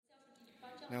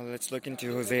Now let's look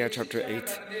into Hosea chapter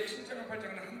 8.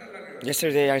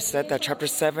 Yesterday I said that chapter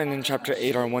 7 and chapter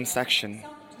 8 are one section.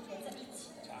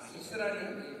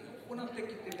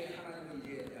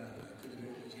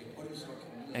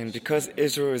 And because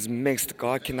Israel is mixed,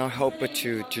 God cannot help but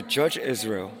to judge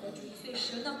Israel.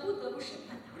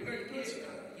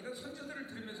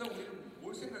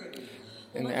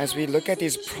 And as we look at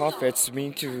these prophets, we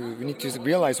need to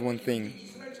realize one thing.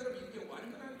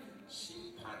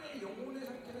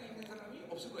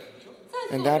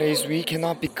 And that is, we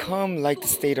cannot become like the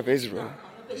state of Israel.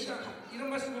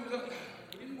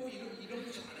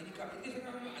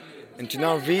 And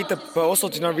but also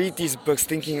do not read these books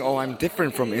thinking, oh, I'm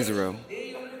different from Israel.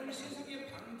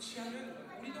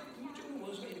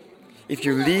 If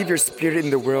you leave your spirit in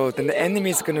the world, then the enemy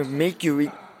is going to make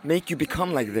you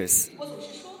become like this.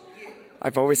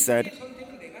 I've always said,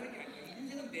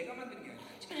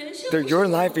 that your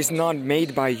life is not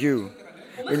made by you.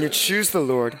 When you choose the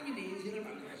Lord,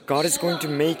 God is going to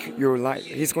make your life.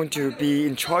 He's going to be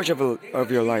in charge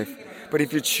of your life. But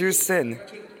if you choose sin,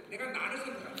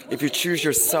 if you choose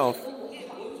yourself,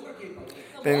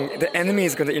 then the enemy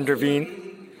is going to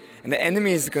intervene, and the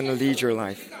enemy is going to lead your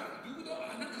life.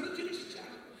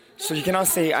 So you cannot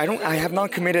say, I have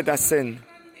not committed that sin.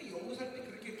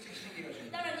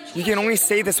 You can only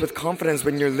say this with confidence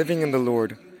when you're living in the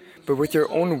Lord. But with your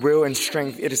own will and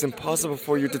strength, it is impossible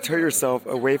for you to turn yourself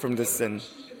away from this sin.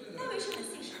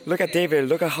 Look at David.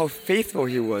 Look at how faithful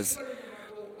he was.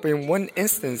 But in one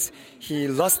instance, he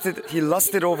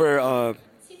lusted over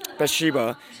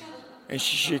Bathsheba, and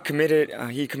he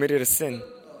committed a sin.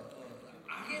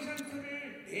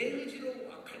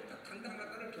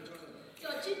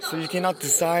 So you cannot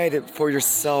decide for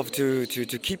yourself to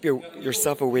keep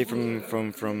yourself away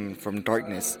from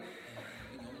darkness.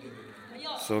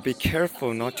 So be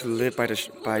careful not to live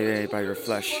by your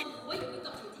flesh.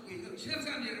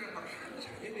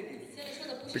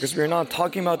 Because we are not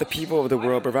talking about the people of the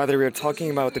world, but rather we are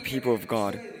talking about the people of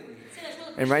God.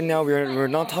 And right now we're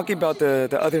not talking about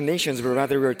the other nations, but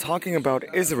rather we are talking about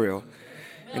Israel.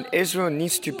 And Israel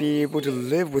needs to be able to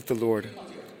live with the Lord.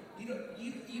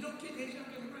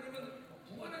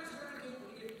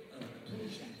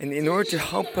 And in order to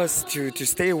help us to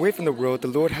stay away from the world, the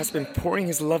Lord has been pouring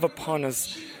His love upon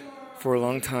us for a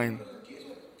long time.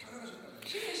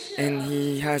 And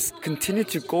He has continued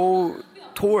to go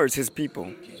towards His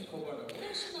people.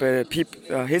 But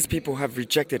His people have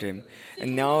rejected Him.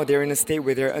 And now they're in a state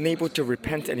where they're unable to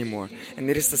repent anymore. And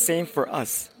it is the same for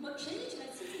us.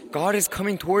 God is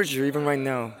coming towards you even right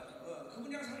now.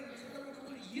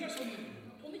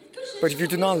 But if you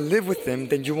do not live with Him,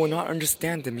 then you will not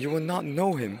understand Him. You will not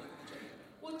know Him.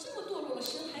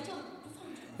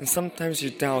 And sometimes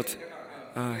you doubt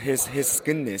His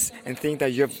goodness and think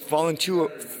that you have fallen too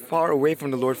far away from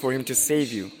the Lord for Him to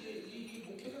save you.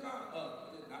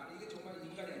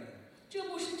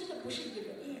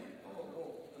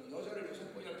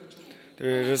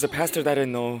 There's a pastor that I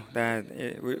know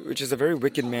which is a very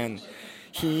wicked man.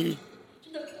 He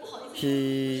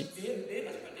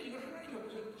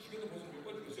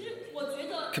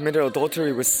committed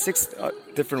adultery with 6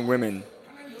 different women.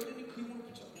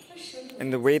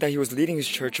 And the way that he was leading his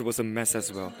church was a mess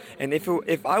as well. And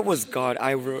if I was God,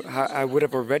 I would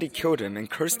have already killed him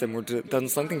and cursed him or done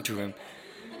something to him.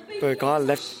 But God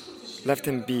left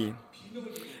him be.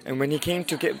 And when he came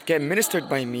to get ministered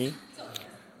by me,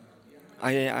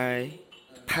 I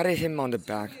patted him on the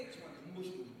back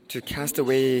to cast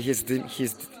away his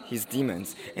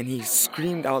demons, and he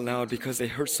screamed out loud because it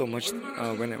hurt so much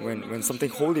when something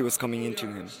holy was coming into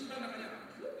him.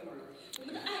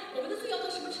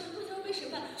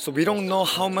 So we don't know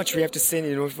how much we have to sin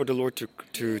in order for the Lord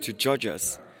to judge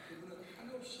us.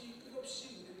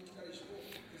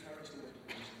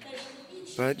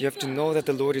 But you have to know that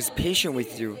the Lord is patient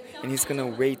with you, and He's gonna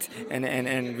wait and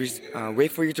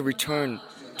wait for you to return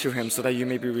to Him so that you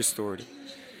may be restored.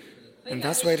 And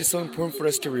that's why it is so important for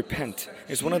us to repent.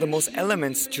 It's one of the most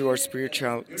elements to our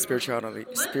spirituality.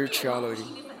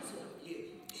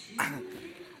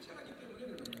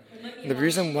 And the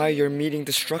reason why you're meeting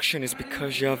destruction is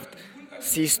because you have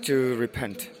ceased to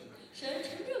repent.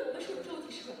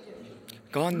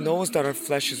 God knows that our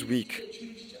flesh is weak.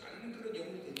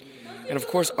 And of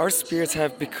course, our spirits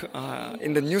have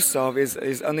in the new self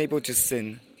is unable to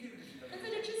sin.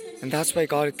 And that's why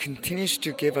God continues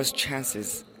to give us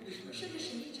chances.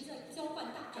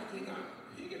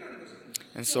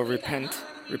 And so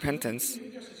repentance.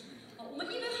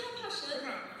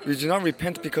 We do not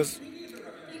repent because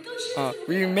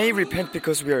we may repent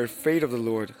because we are afraid of the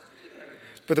Lord.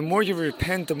 But the more you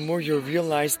repent, the more you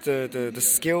realize the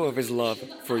scale of His love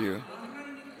for you.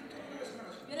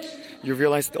 You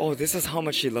realize, oh, this is how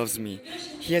much He loves me.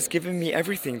 He has given me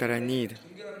everything that I need.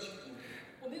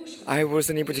 I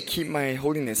wasn't able to keep my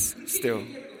holiness still.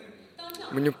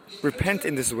 When you repent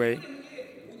in this way,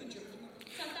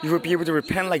 you will be able to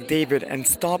repent like David and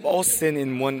stop all sin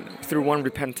through one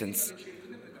repentance.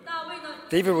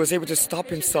 David was able to stop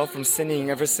himself from sinning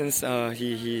ever since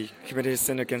he committed his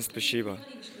sin against Bathsheba.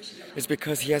 It's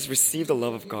because he has received the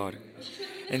love of God.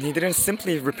 And he didn't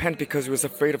simply repent because he was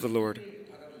afraid of the Lord.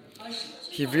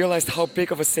 He realized how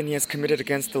big of a sin he has committed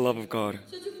against the love of God.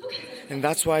 And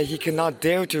that's why he cannot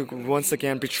dare to once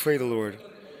again betray the Lord.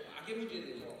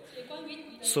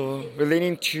 So,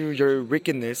 relating to your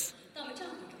wickedness,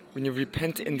 when you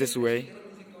repent in this way,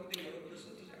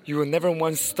 you will never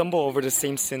once stumble over the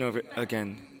same sin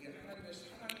again.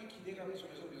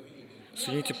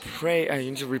 So you need to pray and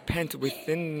you need to repent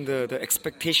within the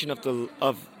expectation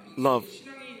of love.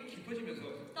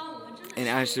 And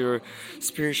as your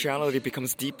spirituality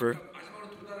becomes deeper,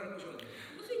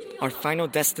 our final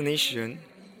destination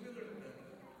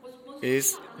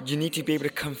is you need to be able to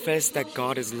confess that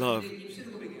God is love.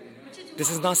 This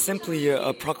is not simply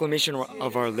a proclamation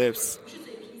of our lips,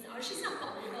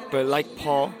 but like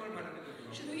Paul,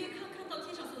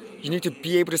 you need to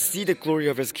be able to see the glory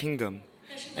of His kingdom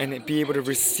and be able to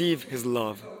receive His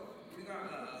love.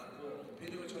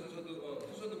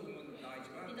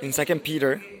 In 2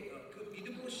 Peter,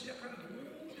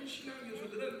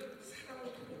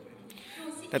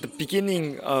 that the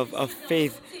beginning of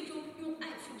faith,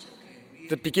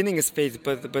 the beginning is faith,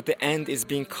 but the end is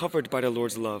being covered by the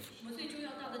Lord's love.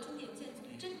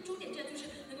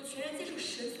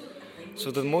 So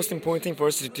the most important thing for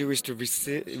us to do is to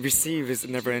receive His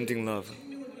never-ending love.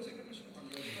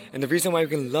 And the reason why we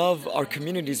can love our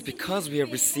community is because we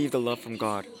have received the love from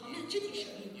God.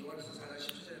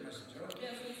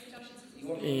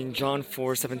 In John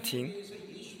 4:17,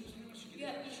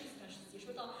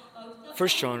 1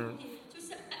 John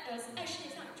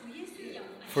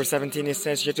 4:17, it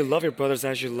says, "You have to love your brothers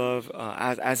as you love,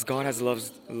 as God has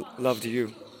loved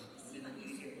you."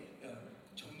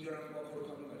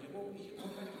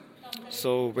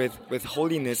 So with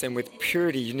holiness and with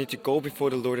purity, you need to go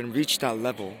before the Lord and reach that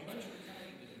level.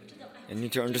 And you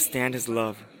need to understand His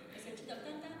love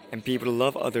and be able to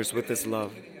love others with this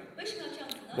love.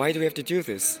 Why do we have to do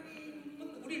this?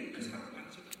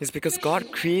 It's because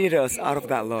God created us out of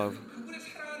that love.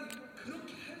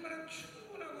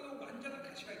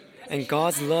 And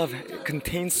God's love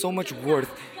contains so much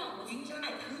worth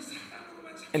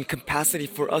and capacity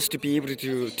for us to be able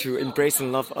to embrace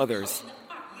and love others.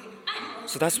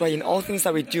 So that's why in all things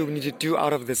that we do, we need to do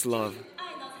out of this love.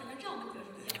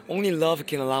 Only love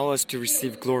can allow us to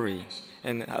receive glory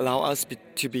and allow us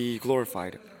to be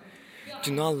glorified.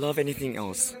 Do not love anything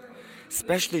else.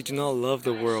 Especially do not love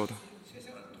the world.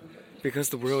 Because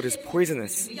the world is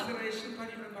poisonous.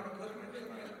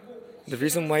 The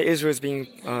reason why Israel is being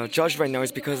judged right now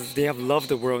is because they have loved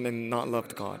the world and not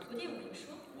loved God.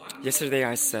 Yesterday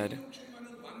I said,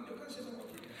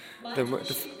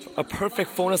 a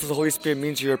perfect fullness of the Holy Spirit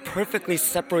means you're perfectly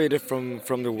separated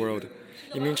from the world.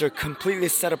 It means you're completely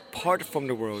set apart from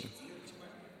the world.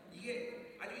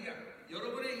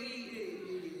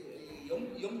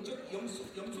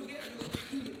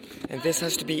 And this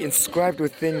has to be inscribed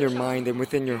within your mind and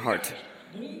within your heart.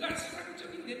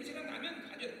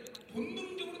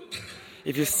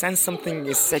 If you sense something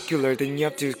is secular, then you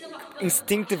have to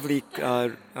instinctively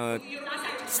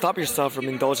stop yourself from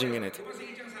indulging in it.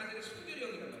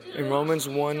 In Romans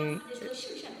 1,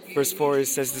 verse 4, it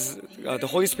says the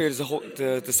Holy Spirit is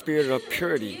the spirit of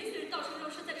purity.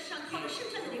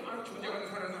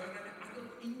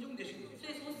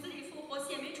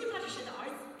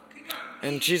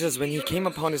 And Jesus, when He came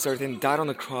upon this earth and died on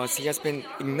the cross, He has been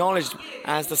acknowledged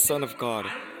as the Son of God.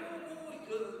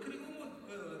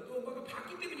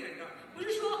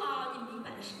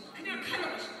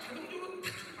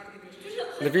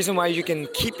 The reason why you can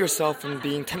keep yourself from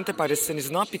being tempted by this sin is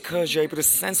not because you're able to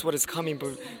sense what is coming,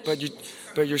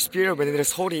 but your spirit, when it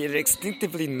is holy, it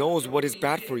instinctively knows what is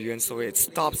bad for you, and so it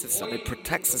stops itself, it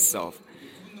protects itself.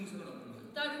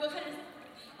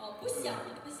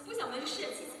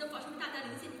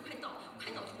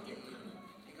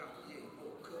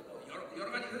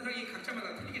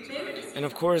 And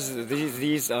of course,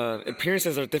 these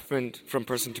appearances are different from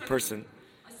person to person.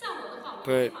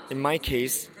 But in my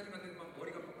case,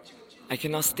 I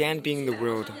cannot stand being in the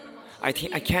world. I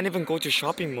can't even go to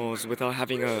shopping malls without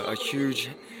having a huge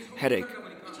headache.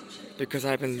 Because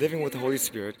I've been living with the Holy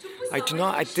Spirit. I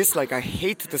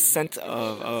hate the scent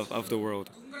of the world.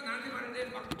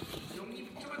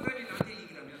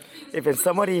 If it's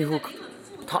somebody who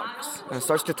talks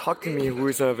starts to talk to me, who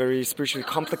is a very spiritually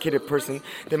complicated person,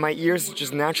 then my ears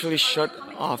just naturally shut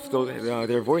off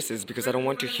their voices because I don't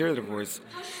want to hear their voice.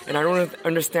 And I don't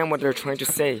understand what they're trying to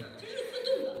say.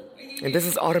 And this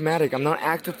is automatic. I'm not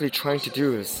actively trying to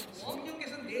do this.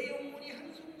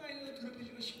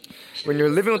 When you're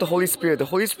living with the Holy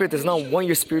Spirit does not want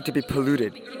your spirit to be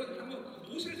polluted.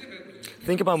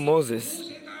 Think about Moses.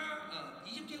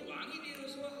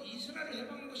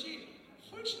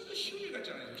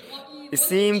 It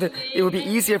seemed it would be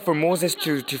easier for Moses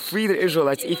to free the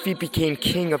Israelites if he became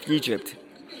king of Egypt.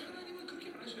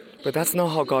 But that's not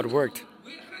how God worked.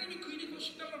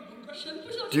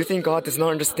 Do you think God does not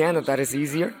understand that is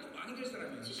easier?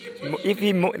 If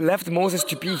he left Moses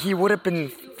to be, he would have been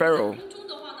Pharaoh.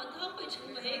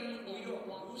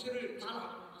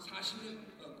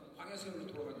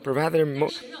 But rather,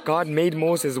 God made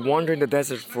Moses wander in the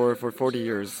desert for 40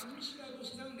 years.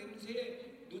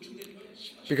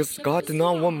 Because God did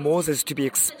not want Moses to be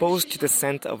exposed to the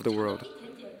scent of the world.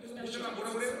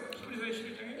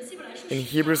 In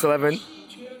Hebrews 11,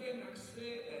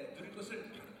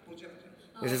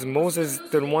 it says Moses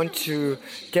didn't want to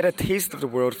get a taste of the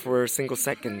world for a single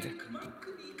second.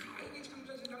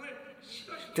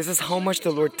 This is how much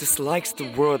the Lord dislikes the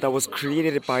world that was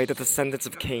created by the descendants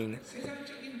of Cain.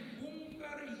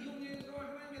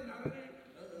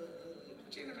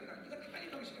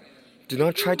 Do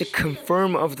not try to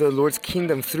confirm of the Lord's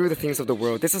kingdom through the things of the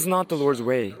world. This is not the Lord's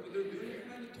way.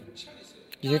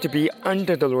 You need to be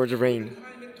under the Lord's reign.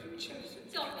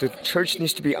 The church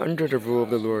needs to be under the rule of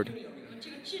the Lord.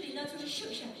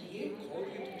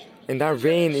 And that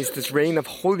reign is this reign of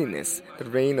holiness, the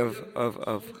reign of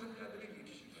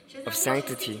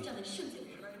sanctity.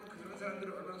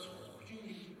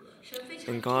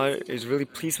 And God is really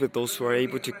pleased with those who are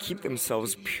able to keep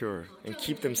themselves pure and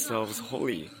keep themselves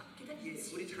holy.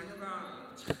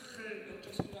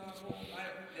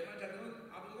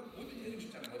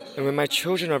 And when my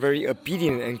children are very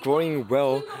obedient and growing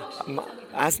well,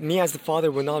 as the Father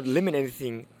will not limit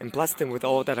anything and bless them with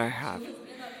all that I have.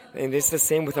 And it's the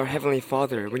same with our Heavenly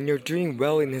Father. When you're doing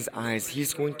well in His eyes,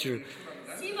 He's going to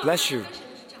bless you.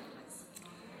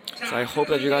 So I hope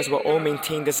that you guys will all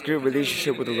maintain this good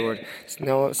relationship with the Lord.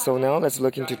 So now let's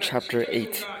look into chapter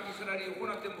 8.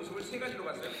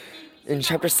 In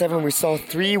chapter 7, we saw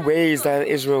 3 ways that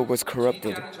Israel was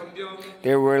corrupted.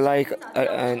 There were like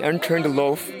an unturned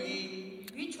loaf,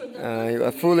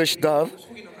 a foolish dove,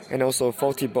 and also a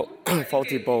faulty bowl.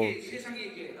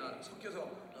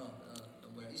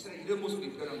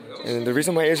 And the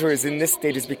reason why Israel is in this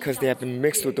state is because they have been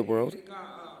mixed with the world.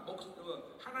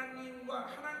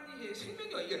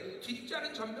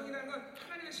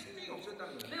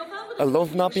 A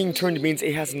loaf not being turned means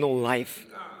it has no life.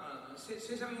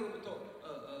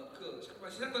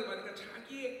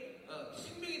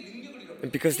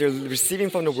 And because they're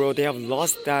receiving from the world, they have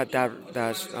lost that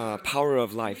power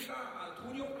of life.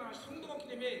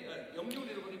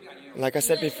 Like I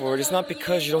said before, it's not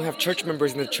because you don't have church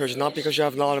members in the church, not because you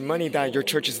have a lot of money that your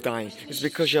church is dying. It's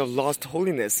because you have lost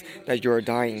holiness that you are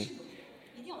dying.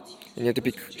 And you have to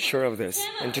be sure of this.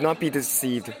 And do not be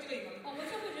deceived.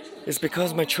 It's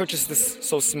because my church is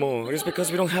so small. It's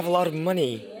because we don't have a lot of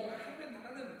money.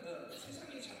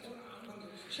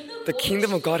 The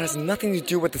kingdom of God has nothing to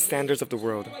do with the standards of the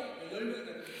world.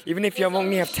 Even if you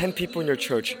only have 10 people in your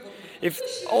church, if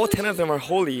all 10 of them are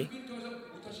holy,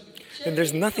 then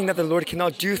there's nothing that the Lord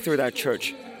cannot do through that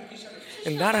church.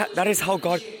 And that is how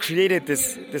God created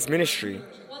this ministry.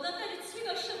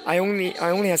 I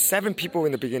only had 7 people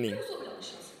in the beginning.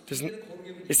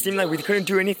 It seemed like we couldn't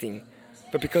do anything.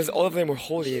 But because all of them were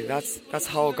holy, that's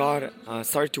how God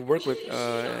started to work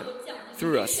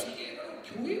through us.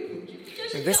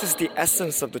 And this is the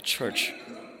essence of the church.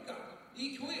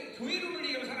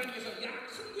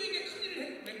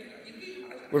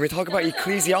 When we talk about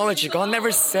ecclesiology, God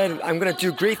never said, I'm going to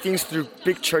do great things through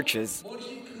big churches.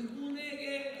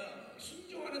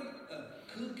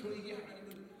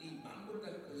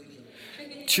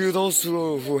 To those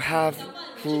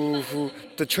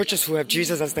the churches who have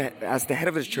Jesus as the head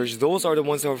of the church, those are the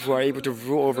ones who are able to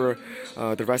rule over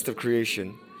the rest of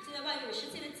creation.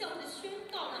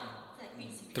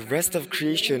 The rest of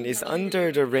creation is under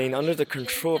the reign, under the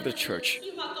control of the church.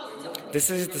 This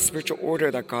is the spiritual order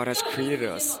that God has created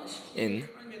us in.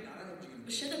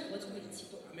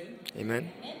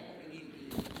 Amen.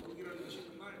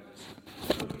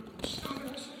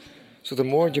 So the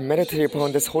more you meditate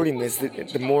upon this holiness,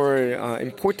 the more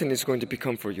important it's going to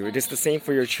become for you. It is the same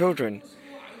for your children.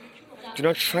 Do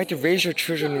not try to raise your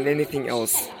children in anything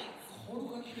else.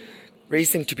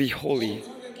 Raise them to be holy.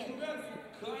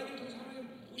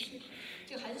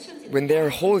 when they are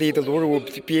holy, the Lord will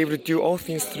be able to do all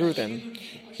things through them.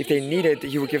 If they need it,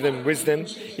 He will give them wisdom.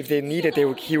 If they need it,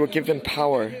 He will give them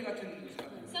power.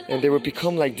 And they will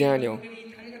become like Daniel.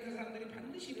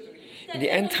 In the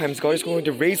end times, God is going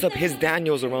to raise up His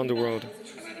Daniels around the world.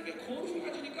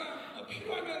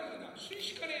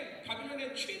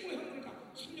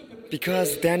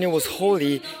 Because Daniel was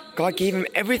holy, God gave him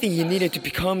everything he needed to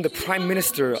become the prime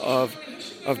minister of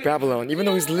Babylon. Even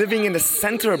though he's living in the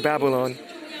center of Babylon,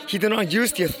 he did not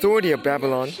use the authority of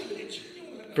Babylon,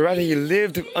 but rather he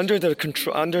lived under the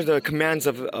commands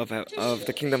of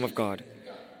the kingdom of God.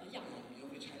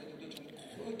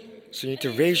 So you need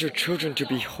to raise your children to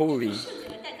be holy.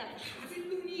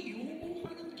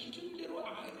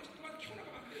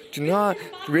 Do not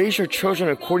raise your children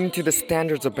according to the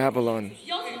standards of Babylon.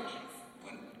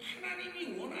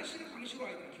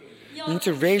 You need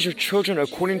to raise your children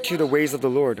according to the ways of the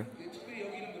Lord.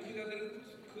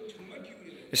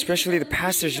 Especially the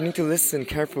pastors, you need to listen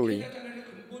carefully.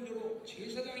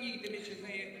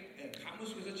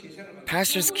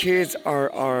 Pastors' kids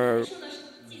come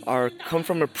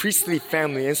from a priestly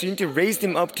family, and so you need to raise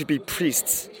them up to be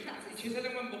priests.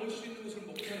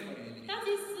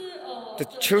 The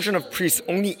children of priests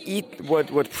only eat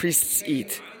what priests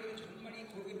eat.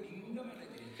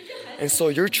 And so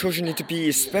your children need to be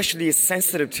especially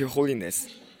sensitive to holiness.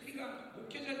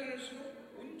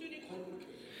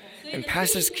 And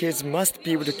pastors' kids must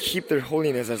be able to keep their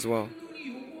holiness as well.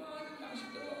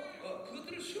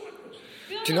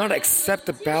 Do not accept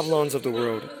the Babylons of the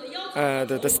world,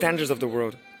 the standards of the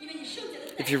world.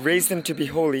 If you raise them to be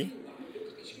holy,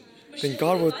 then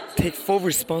God will take full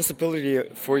responsibility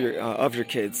of your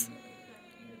kids.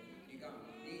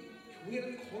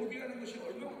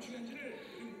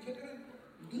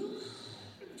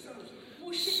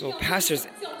 So pastors,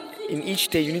 in each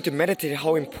day you need to meditate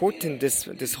how important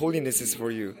this holiness is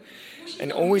for you,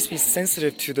 and always be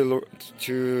sensitive to the Lord,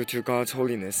 to God's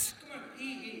holiness.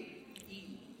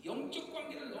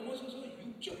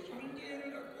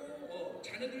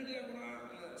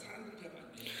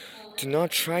 Do not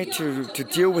try to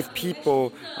deal with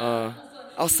people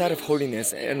outside of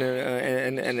holiness and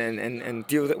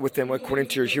deal with them according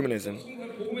to your humanism.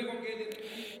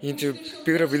 You need to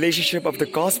build a relationship of the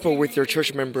gospel with your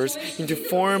church members. You need to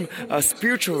form a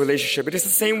spiritual relationship. It is the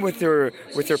same with your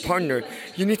partner.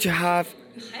 You need to have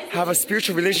a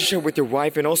spiritual relationship with your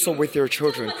wife and also with your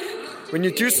children. When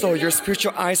you do so, your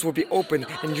spiritual eyes will be open,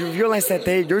 and you realize that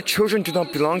your children do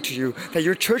not belong to you, that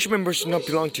your church members do not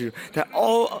belong to you, that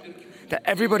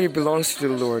everybody belongs to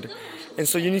the Lord. And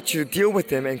so you need to deal with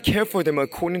them and care for them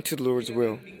according to the Lord's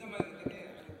will.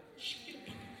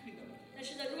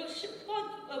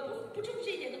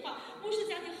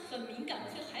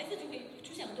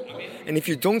 And if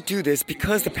you don't do this,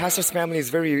 because the pastor's family is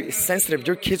very sensitive,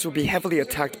 your kids will be heavily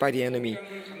attacked by the enemy.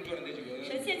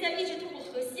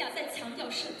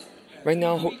 Right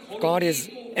now, God is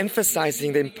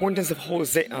emphasizing the importance of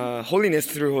holiness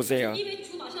through Hosea.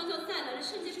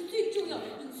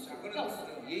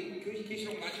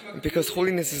 Because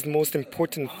holiness is the most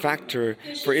important factor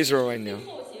for Israel right now.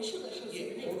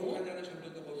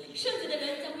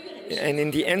 And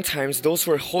in the end times, those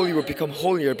who are holy will become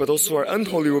holier, but those who are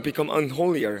unholy will become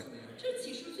unholier.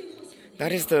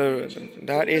 That is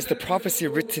the prophecy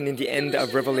written in the end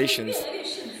of Revelations.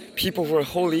 People who are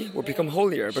holy will become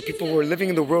holier, but people who are living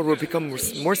in the world will become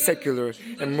more secular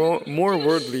and more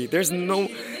worldly. There's no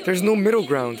middle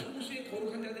ground.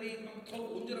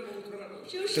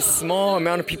 The small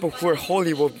amount of people who are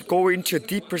holy will go into a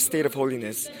deeper state of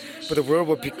holiness, but the world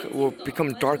will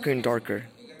become darker and darker.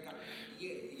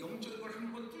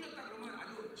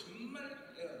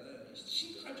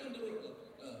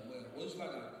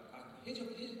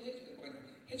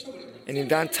 And in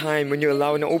that time, when you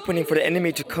allow an opening for the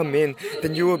enemy to come in,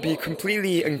 then you will be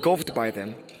completely engulfed by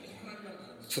them.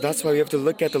 So that's why we have to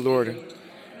look at the Lord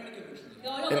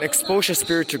and expose your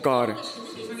spirit to God.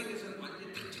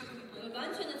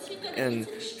 And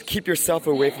keep yourself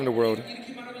away from the world.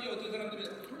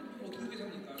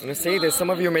 When I say this, some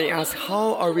of you may ask,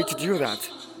 how are we to do that?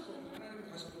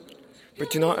 But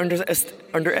do not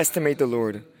underestimate the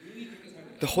Lord.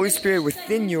 The Holy Spirit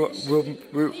within you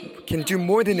can do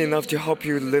more than enough to help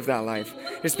you live that life.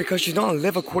 It's because you don't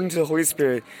live according to the Holy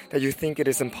Spirit that you think it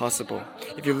is impossible.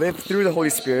 If you live through the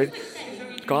Holy Spirit,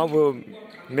 God will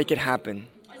make it happen.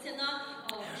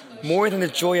 More than the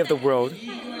joy of the world,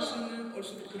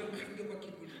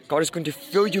 God is going to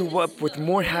fill you up with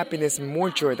more happiness and more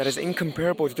joy that is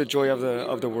incomparable to the joy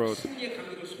of the world.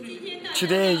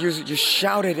 Today, you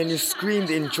shouted and you screamed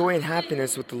in joy and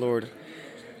happiness with the Lord.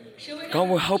 God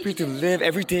will help you to live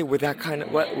every day with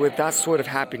that sort of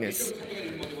happiness.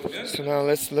 So now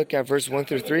let's look at verse 1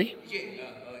 through 3.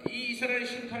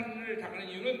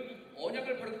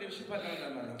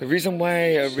 The reason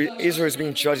why Israel is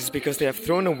being judged is because they have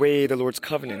thrown away the Lord's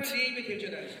covenant.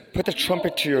 Put the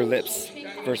trumpet to your lips.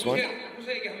 Verse 1.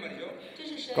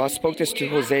 God spoke this to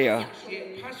Hosea.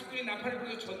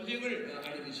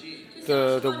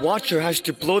 The watcher has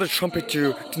to blow the trumpet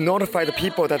to notify the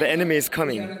people that the enemy is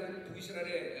coming.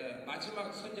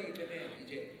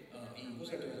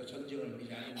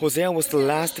 Hosea was the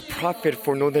last prophet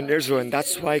for northern Israel, and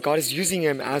that's why God is using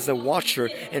him as a watcher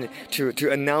and to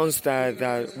announce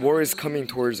that war is coming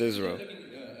towards Israel.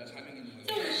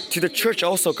 To the church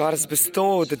also, God has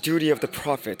bestowed the duty of the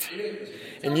prophet.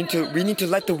 And we need to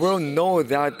let the world know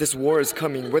that this war is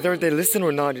coming. Whether they listen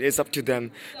or not, it is up to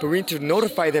them. But we need to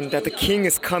notify them that the king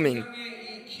is coming.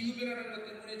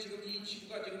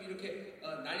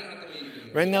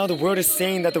 Right now, the world is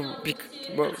saying that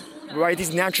why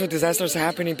these natural disasters are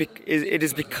happening, it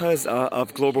is because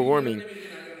of global warming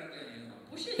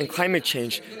and climate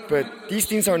change. But these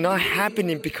things are not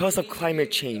happening because of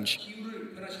climate change.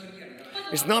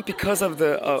 It's not because of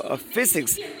the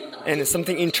physics and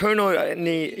something internal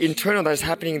that is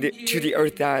happening to the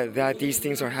earth that these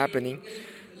things are happening.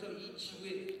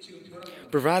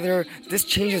 But rather, this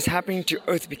change is happening to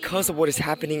earth because of what is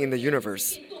happening in the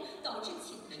universe.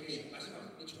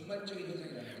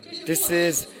 This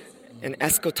is an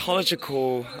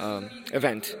eschatological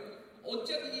event.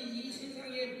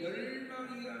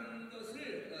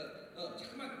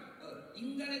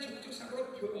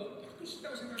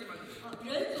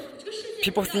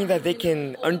 People think that they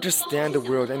can understand the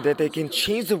world and that they can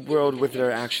change the world with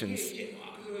their actions.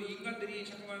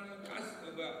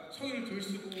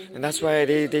 And that's why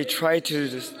they try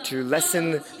to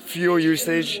lessen fuel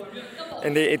usage.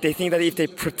 And they think that if they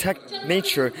protect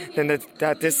nature, then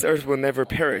that this earth will never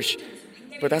perish.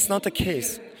 But that's not the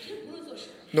case.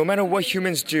 No matter what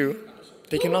humans do,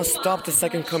 they cannot stop the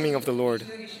second coming of the Lord.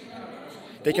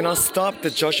 They cannot stop the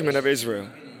judgment of Israel.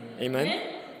 Amen?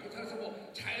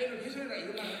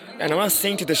 And I'm not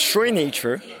saying to destroy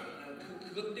nature,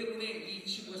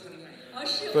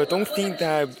 but don't think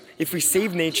that if we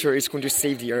save nature, it's going to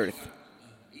save the earth.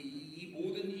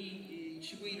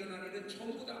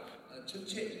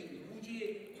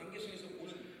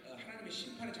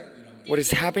 What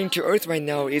is happening to earth right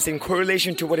now is in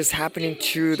correlation to what is happening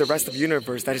to the rest of the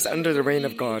universe that is under the reign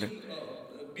of God.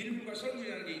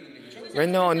 Right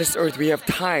now on this earth we have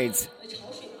tides.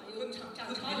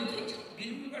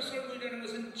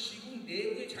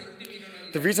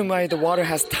 The reason why the water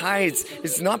has tides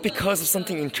is not because of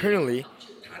something internally.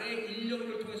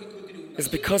 It's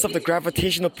because of the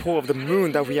gravitational pull of the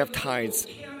moon that we have tides.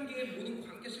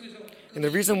 And the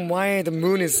reason why the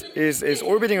moon is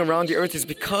orbiting around the earth is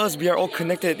because we are all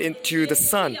connected into the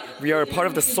sun. We are a part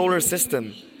of the solar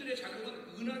system.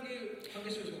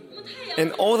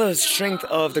 And all the strength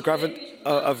of the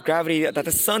gravity that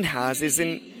the sun has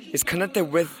is connected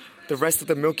with the rest of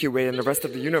the Milky Way and the rest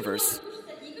of the universe.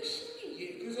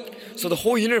 So the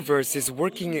whole universe is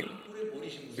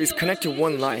connected to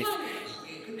one life.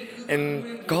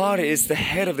 And God is the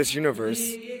head of this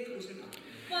universe.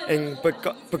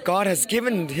 But God has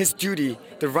given His duty,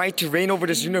 the right to reign over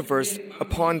this universe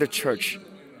upon the church.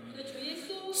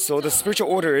 So the spiritual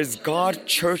order is God,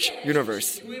 church,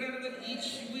 universe.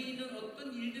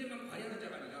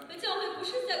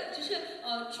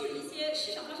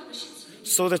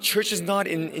 So the church is not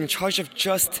in charge of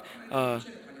just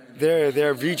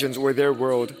their regions or their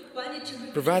world,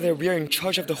 but rather we are in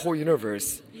charge of the whole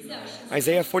universe.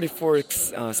 Isaiah 44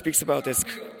 speaks about this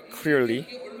clearly.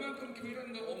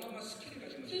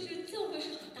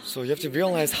 So you have to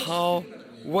realize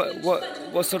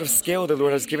what sort of scale the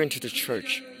Lord has given to the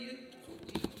church.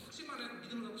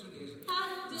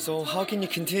 So how can you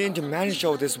continue to manage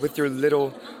all this with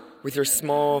your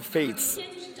small faiths?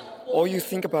 All you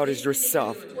think about is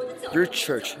yourself, your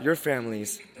church, your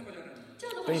families.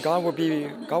 Then God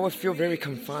will feel very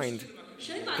confined,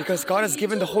 because God has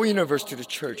given the whole universe to the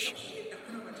church.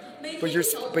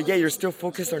 But yet you're still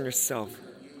focused on yourself.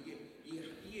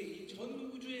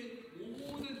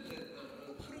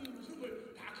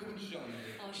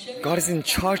 God is in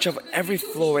charge of every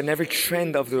flow and every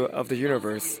trend of the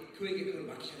universe.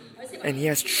 And He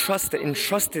has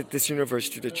entrusted this universe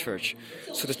to the church.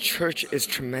 So the church is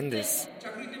tremendous.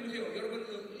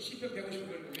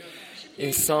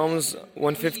 In Psalms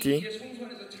 150,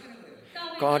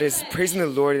 God is praising the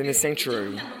Lord in His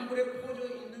sanctuary.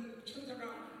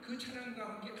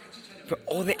 But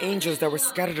all the angels that were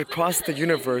scattered across the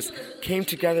universe came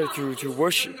together to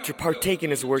worship, to partake in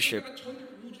His worship.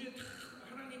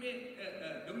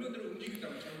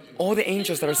 All the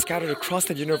angels that are scattered across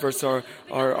the universe are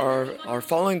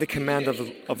following the command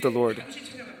of the Lord.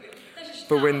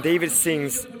 But when David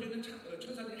sings,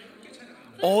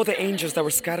 all the angels that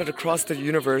were scattered across the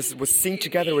universe would sing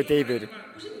together with David.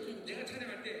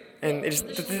 And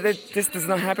this does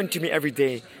not happen to me every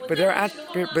day. But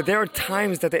there are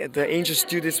times that the angels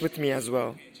do this with me as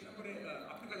well.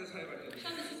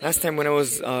 Last time when I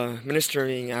was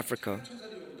ministering in Africa,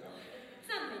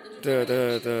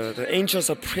 the angels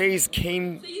of praise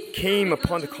came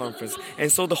upon the conference,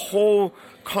 and so the whole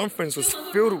conference was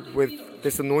filled with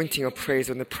this anointing of praise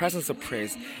and the presence of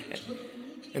praise,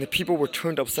 and the people were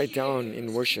turned upside down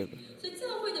in worship.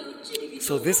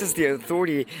 So this is the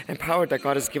authority and power that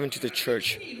God has given to the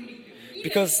church,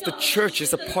 because the church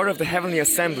is a part of the heavenly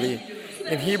assembly.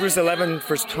 In Hebrews 11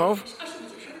 verse 12,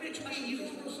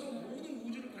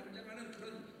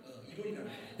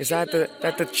 is that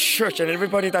the church and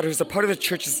everybody that is a part of the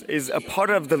church is a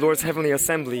part of the Lord's heavenly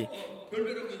assembly.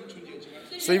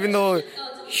 So even though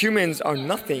humans are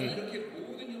nothing,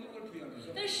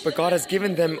 but God has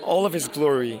given them all of His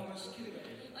glory,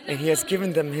 and He has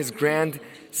given them His grand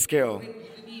scale.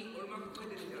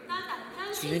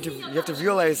 So you have to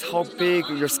realize how big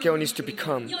your scale needs to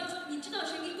become.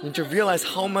 You need to realize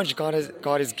how much God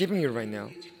is giving you right now.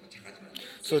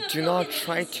 So do not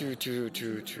try to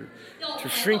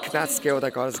shrink that scale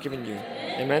that God has given you.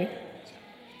 Amen?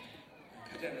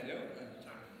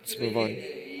 Let's move on.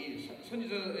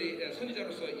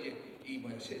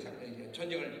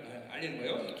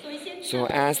 So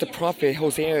as the prophet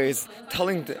Hosea is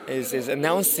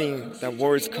announcing that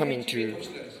war is coming to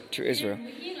Israel,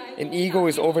 an eagle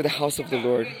is over the house of the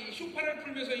Lord.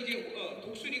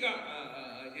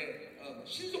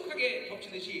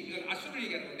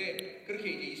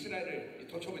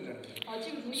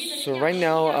 So right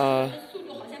now,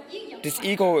 this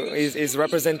eagle is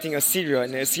representing Assyria,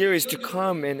 and Assyria is to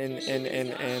come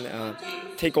and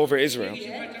take over Israel.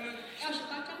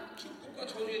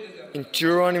 In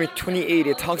Deuteronomy 28,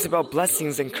 it talks about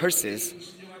blessings and curses.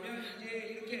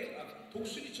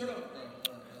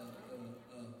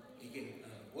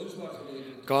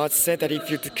 God said that if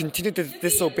you continue to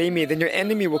disobey me, then your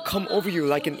enemy will come over you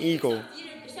like an eagle.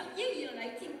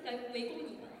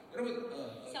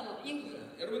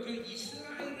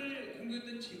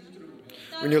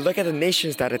 When you look at the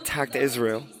nations that attacked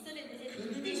Israel,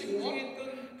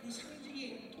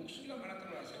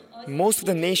 most of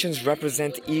the nations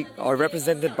are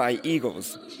represented by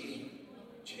eagles.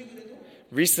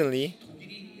 Recently,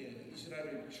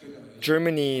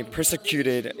 Germany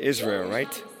persecuted Israel,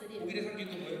 right?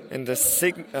 And the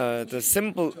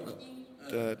symbol,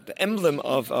 the emblem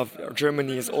of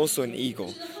Germany is also an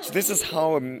eagle. So this is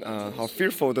how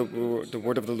fearful the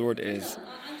word of the Lord is.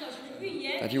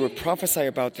 That He would prophesy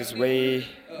about this way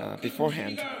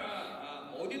beforehand.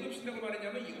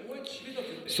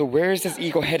 So where is this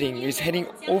eagle heading? He's heading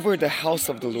over the house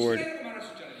of the Lord.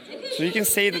 So you can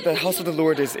say that the house of the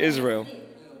Lord is Israel.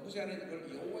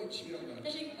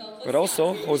 But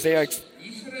also, Hosea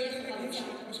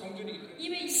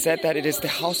said that it is the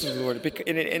house of the Lord.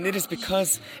 And it is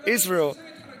because Israel,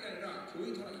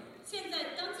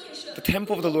 the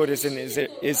temple of the Lord is in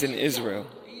Israel.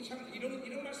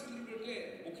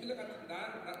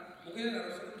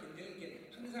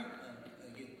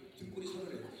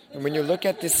 And when you look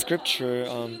at this scripture,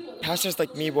 pastors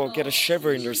like me will get a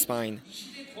shiver in their spine.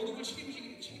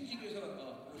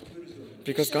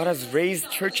 Because God has raised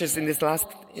churches in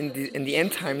the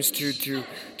end times to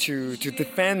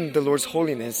defend the Lord's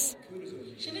holiness.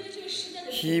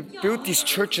 He built these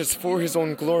churches for His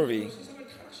own glory.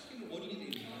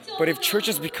 But if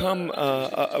churches become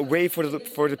a way for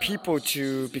the people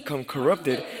to become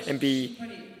corrupted and be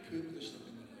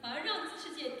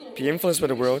influenced by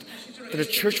the world, then the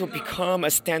church will become a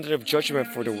standard of judgment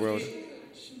for the world.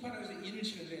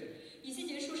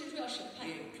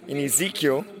 In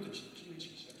Ezekiel,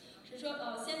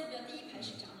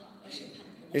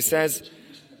 it says,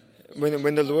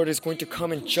 when the Lord is going to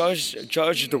come and judge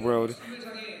the world,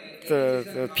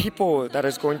 the people that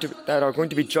are going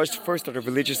to be judged first are the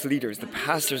religious leaders, the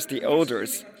pastors, the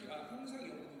elders.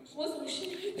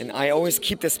 And I always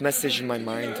keep this message in my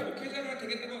mind.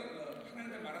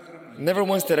 Never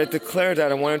once did I declare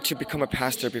that I wanted to become a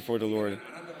pastor before the Lord.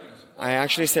 I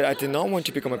actually said I did not want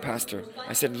to become a pastor.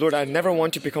 I said, Lord, I never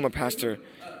want to become a pastor.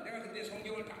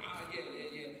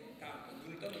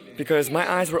 Because my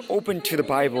eyes were open to the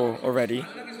Bible already.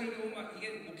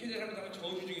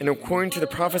 And according to the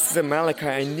prophecies of Malachi,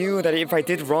 I knew that if I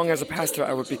did wrong as a pastor,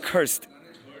 I would be cursed.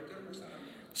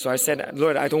 So I said,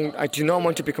 Lord, I do not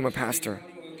want to become a pastor.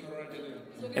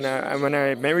 And when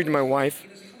I married my wife,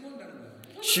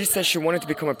 she said she wanted to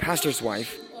become a pastor's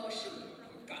wife.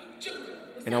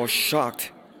 And I was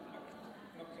shocked.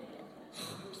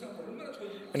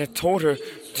 And I told her,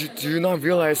 do you not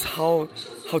realize how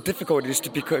difficult it is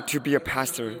to be a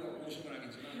pastor?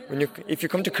 If you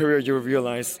come to Korea, you will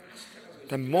realize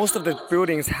that most of the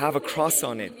buildings have a cross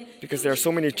on it because there are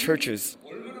so many churches.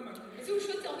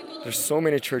 There's so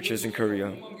many churches in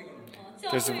Korea.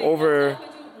 There's over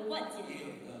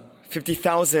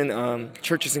 50,000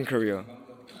 churches in Korea.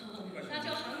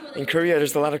 In Korea,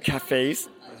 there's a lot of cafes.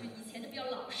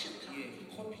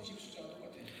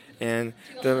 And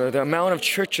the amount of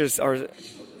churches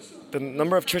the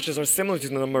number of churches are similar to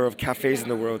the number of cafes in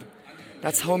the world.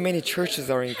 That's how many churches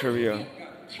are in Korea.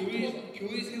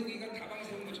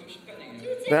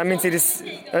 That means it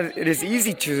is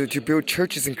easy to build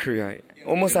churches in Korea.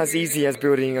 Almost as easy as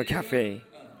building a cafe.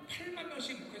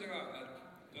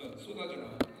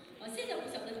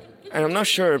 And I'm not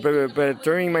sure, but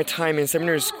during my time in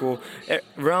seminary school,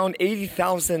 around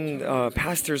 80,000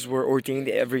 pastors were ordained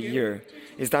every year.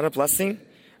 Is that a blessing?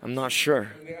 I'm not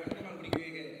sure.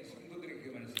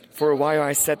 For a while,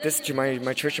 I said this to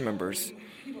my church members.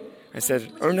 I said,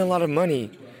 earn a lot of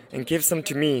money and give some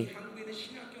to me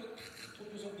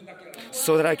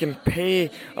so that I can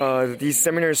pay these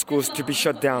seminary schools to be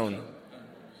shut down.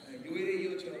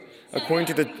 According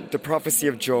to the prophecy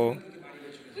of Joel,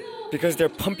 because they're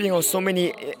pumping out so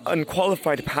many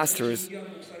unqualified pastors,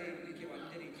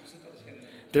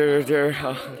 they're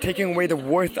taking away the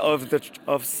worth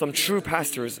of some true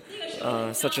pastors,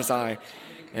 such as I.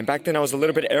 And back then I was a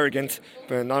little bit arrogant,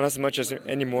 but not as much as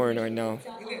anymore right now.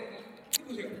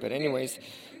 But anyways,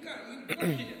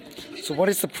 so what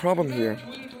is the problem here?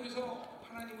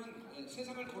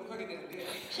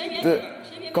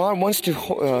 God wants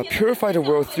to purify the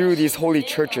world through these holy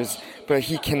churches, but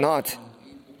He cannot,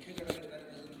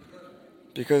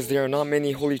 because there are not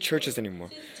many holy churches anymore.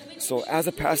 So as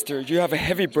a pastor, you have a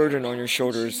heavy burden on your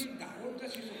shoulders,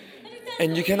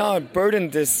 and you cannot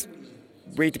burden this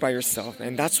weight by yourself.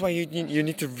 And that's why you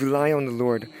need to rely on the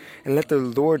Lord and let the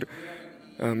Lord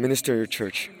minister your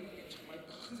church.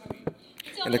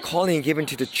 And the calling given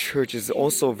to the church is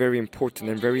also very important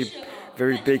and very,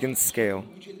 very big in scale.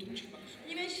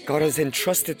 God has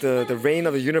entrusted the reign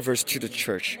of the universe to the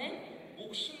church.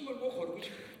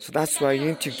 So that's why you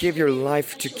need to give your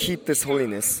life to keep this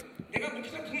holiness.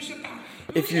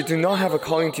 If you do not have a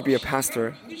calling to be a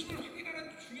pastor,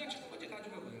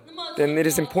 then it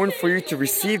is important for you to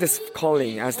receive this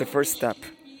calling as the first step.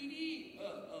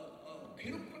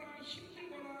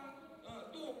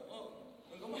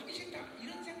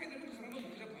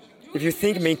 If you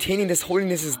think maintaining this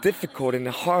holiness is difficult and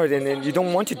hard and you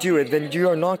don't want to do it, then you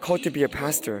are not called to be a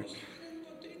pastor.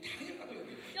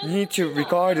 You need to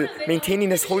regard maintaining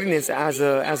this holiness as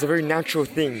a very natural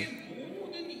thing.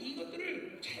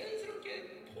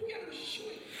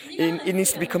 It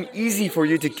needs to become easy for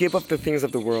you to give up the things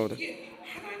of the world.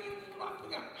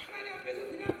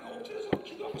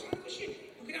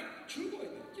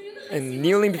 And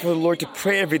kneeling before the Lord to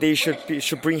pray every day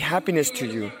should bring happiness to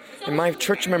you. And my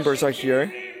church members are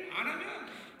here.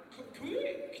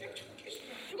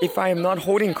 If I am not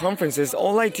holding conferences,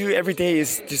 all I do every day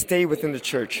is to stay within the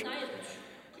church.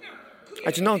 I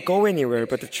do not go anywhere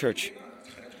but the church,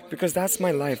 because that's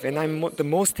my life, and I'm the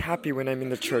most happy when I'm in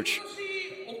the church.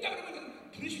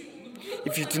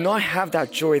 If you do not have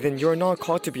that joy, then you're not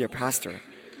called to be a pastor.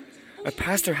 A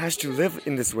pastor has to live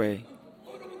in this way.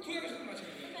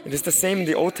 It is the same in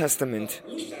the Old Testament.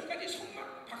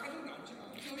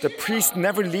 The priest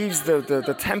never leaves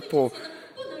the temple.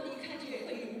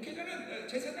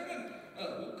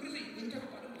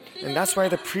 And that's why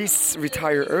the priests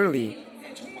retire early,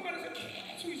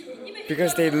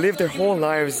 because they live their whole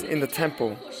lives in the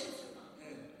temple.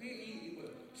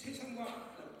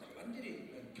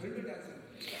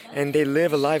 And they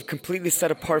live a life completely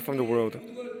set apart from the world,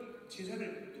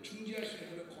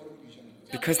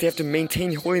 because they have to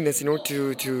maintain holiness in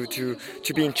order to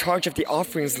be in charge of the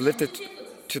offerings lifted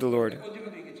to the Lord.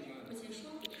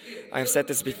 I have said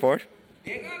this before.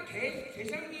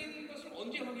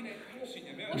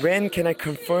 When can I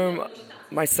confirm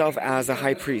myself as a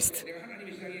high priest?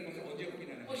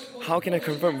 How can I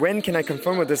confirm? When can I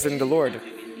confirm this in the Lord?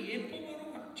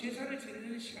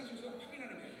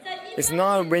 It's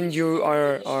not when you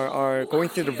are going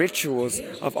through the rituals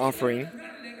of offering,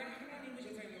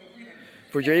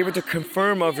 but you're able to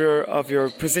confirm of your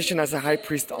position as a high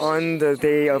priest on the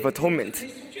Day of Atonement.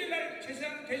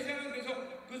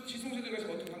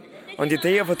 On the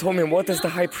Day of Atonement, what does the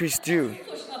high priest do?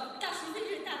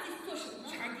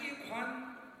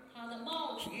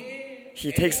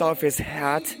 He takes off his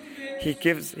hat, he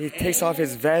takes off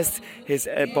his vest, his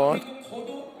ebod,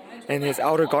 and his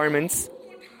outer garments.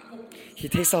 He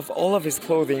takes off all of his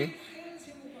clothing.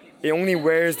 He only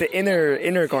wears the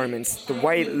inner garments, the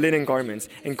white linen garments,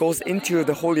 and goes into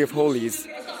the Holy of Holies.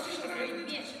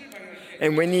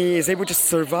 And when he is able to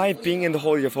survive being in the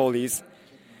Holy of Holies,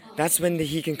 that's when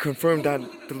he can confirm that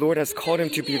the Lord has called him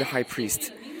to be the high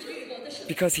priest.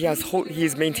 Because he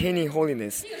is maintaining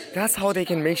holiness. That's how they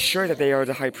can make sure that they are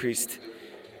the high priest.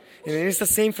 And it is the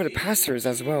same for the pastors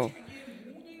as well.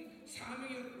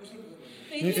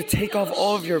 You need to take off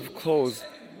all of your clothes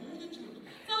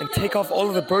and take off all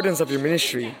of the burdens of your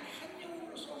ministry.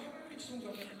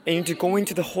 And you need to go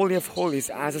into the Holy of Holies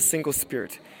as a single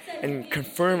spirit and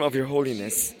confirm of your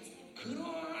holiness.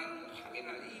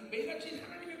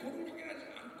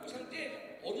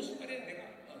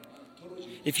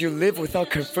 If you live without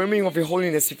confirming of your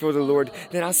holiness before the Lord,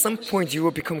 then at some point you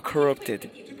will become corrupted.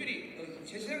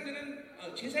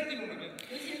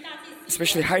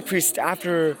 Especially high priests,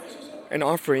 after an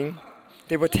offering,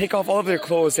 they would take off all of their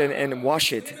clothes and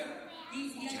wash it.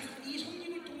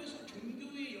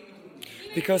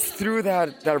 Because through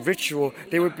that ritual,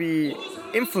 they would be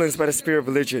influenced by the spirit of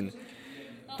religion.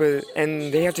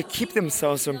 And they have to keep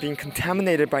themselves from being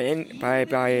contaminated by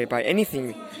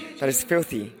anything that is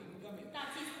filthy.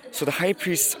 So the high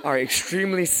priests are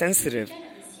extremely sensitive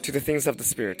to the things of the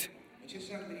Spirit.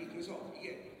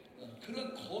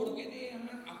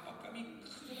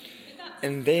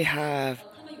 And they have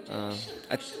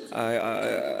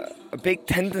a big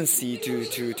tendency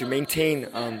to maintain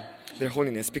their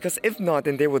holiness, because if not,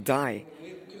 then they will die.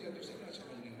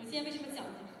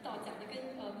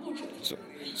 So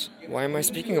why am I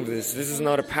speaking of this? This is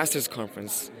not a pastor's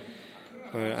conference.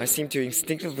 But I seem to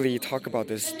instinctively talk about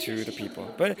this to the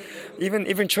people. But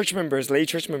even church members, lay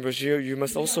church members, you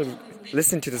must also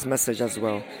listen to this message as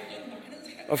well.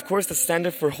 Of course, the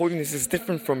standard for holiness is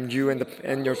different from you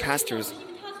and your pastors.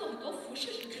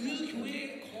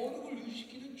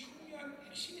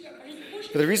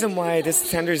 But the reason why this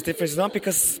standard is different is not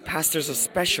because pastors are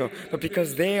special, but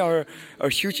because they are a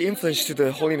huge influence to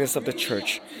the holiness of the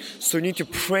church. So you need to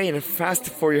pray and fast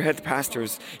for your head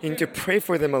pastors. You need to pray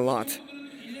for them a lot.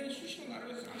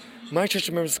 My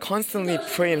church members constantly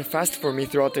pray and fast for me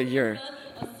throughout the year.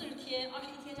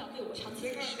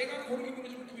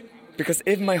 Because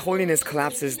if my holiness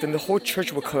collapses, then the whole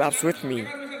church will collapse with me.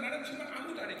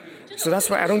 So that's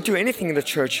why I don't do anything in the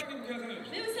church.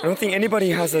 I don't think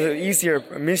anybody has an easier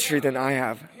ministry than I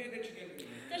have.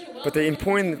 But the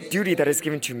important duty that is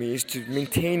given to me is to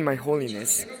maintain my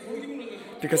holiness.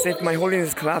 Because if my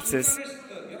holiness collapses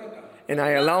and I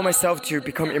allow myself to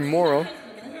become immoral,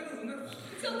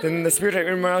 then the spirit of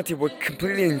immorality will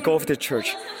completely engulf the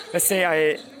church. Let's say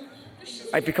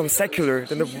I become secular,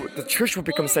 then the church will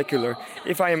become secular.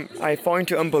 If I fall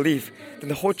into unbelief, then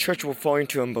the whole church will fall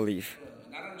into unbelief.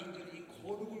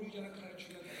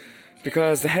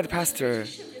 Because the head pastor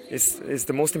is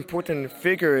the most important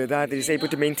figure that is able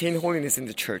to maintain holiness in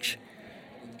the church.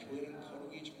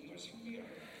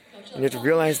 You have to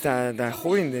realize that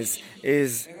holiness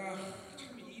is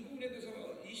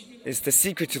the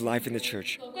secret to life in the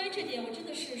church.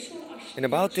 And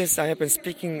about this, I have been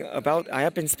speaking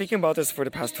about this for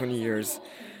the past 20 years.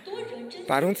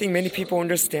 But I don't think many people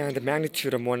understand the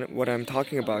magnitude of what I'm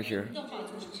talking about here.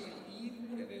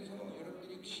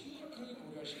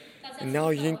 And now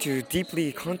you need to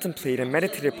deeply contemplate and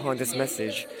meditate upon this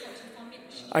message.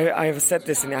 I have said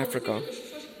this in Africa.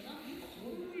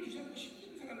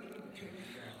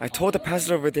 I told the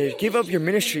pastor over there, give up your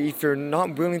ministry if you're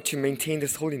not willing to maintain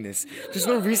this holiness. There's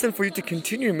no reason for you to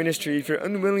continue your ministry if you're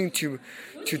unwilling to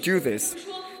do this.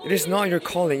 It is not your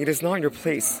calling. It is not your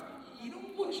place.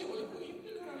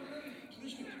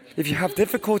 If you have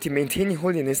difficulty maintaining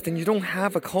holiness, then you don't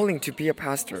have a calling to be a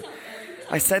pastor.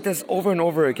 I said this over and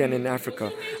over again in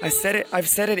Africa. I've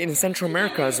said it in Central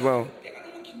America as well.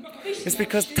 It's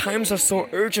because times are so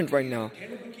urgent right now.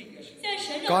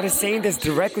 God is saying this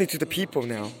directly to the people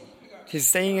now. He's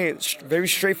saying it very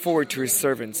straightforward to His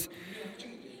servants.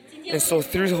 And so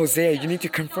through Hosea, you need to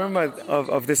confirm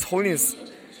of this holiness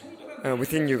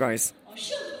within you guys.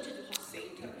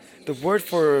 The word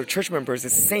for church members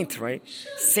is saint, right?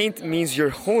 Saint means you're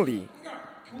holy.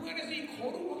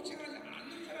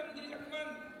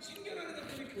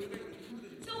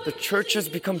 The church has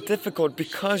become difficult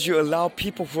because you allow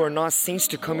people who are not saints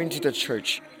to come into the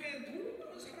church.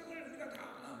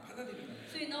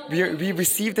 We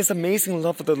receive this amazing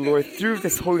love of the Lord through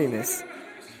this holiness.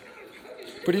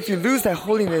 But if you lose that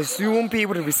holiness, you won't be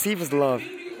able to receive His love.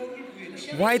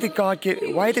 Why did God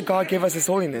give us His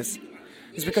holiness?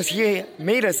 It's because He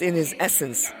made us in His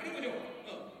essence.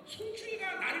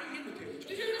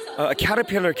 A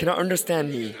caterpillar cannot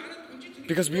understand me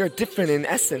because we are different in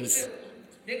essence.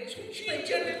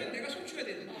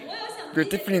 We're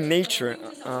different in nature.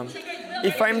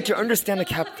 If I'm to understand a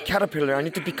caterpillar, I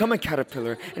need to become a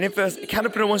caterpillar. And if a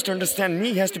caterpillar wants to understand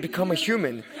me, he has to become a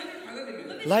human.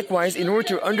 Likewise, in order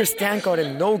to understand God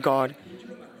and know God,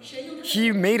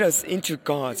 He made us into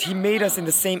gods. He made us in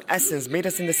the same essence, made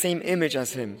us in the same image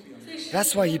as Him.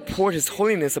 That's why He poured His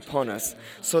holiness upon us,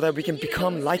 so that we can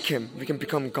become like Him. We can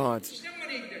become gods.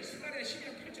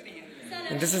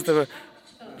 And this is the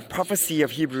prophecy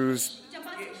of Hebrews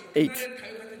 8.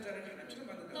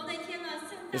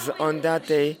 Is that on that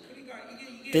day,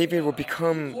 David will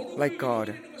become like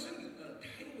God.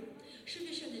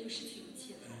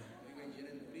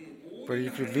 But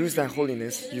if you lose that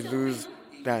holiness, you lose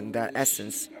that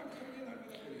essence.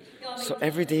 So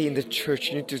every day in the church,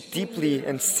 you need to deeply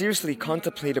and seriously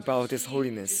contemplate about this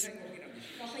holiness.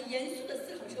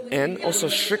 And also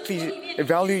strictly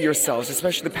evaluate yourselves,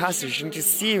 especially the pastors. You need to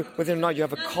see whether or not you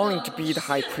have a calling to be the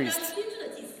high priest.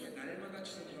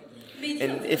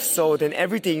 And if so, then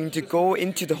every day you need to go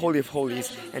into the Holy of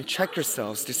Holies and check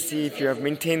yourselves to see if you have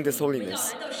maintained this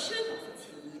holiness.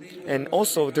 And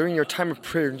also, during your time of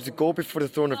prayer, you need to go before the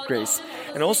throne of grace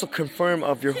and also confirm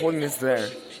of your holiness there.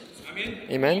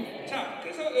 Amen?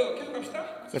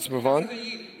 Let's move on.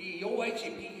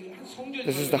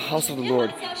 This is the house of the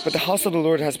Lord. But the house of the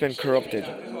Lord has been corrupted.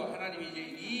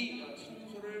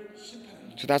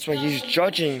 So that's why He's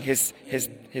judging His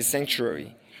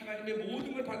sanctuary.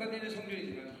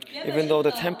 Even though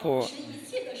the temple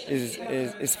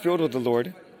is filled with the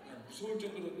Lord,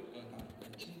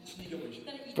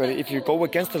 but if you go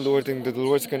against the Lord, then the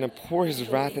Lord's going to pour His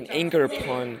wrath and anger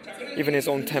upon even His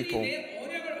own temple.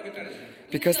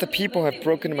 Because the people have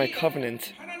broken my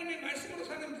covenant,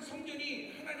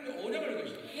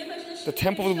 the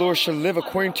temple of the Lord shall live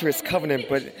according to His covenant,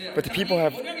 but the people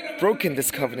have broken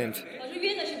this covenant.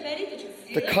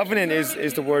 The covenant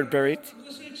is the word berit.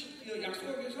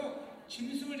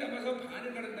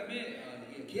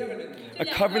 A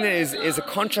covenant is a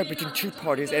contract between two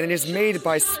parties, and it is made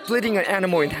by splitting an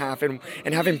animal in half and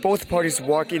having both parties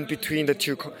walk in between the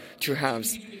two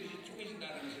halves.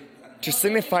 To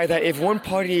signify that if one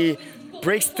party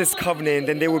breaks this covenant,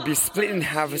 then they will be split in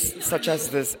half, such as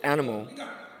this animal.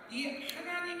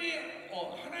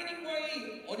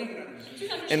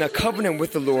 And a covenant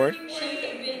with the Lord,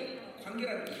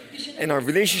 and our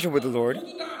relationship with the Lord,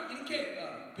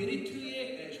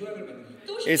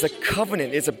 is a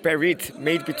covenant, is a berit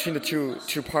made between the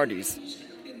two parties.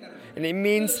 And it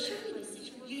means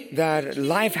that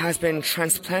life has been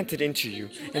transplanted into you.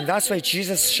 And that's why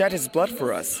Jesus shed His blood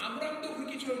for us.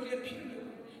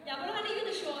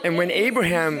 And when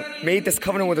Abraham made this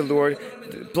covenant with the Lord,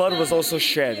 blood was also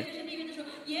shed.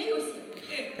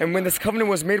 And when this covenant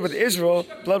was made with Israel,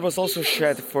 blood was also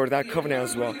shed for that covenant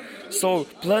as well. So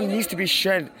blood needs to be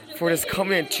shed for this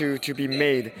covenant to be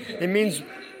made. It means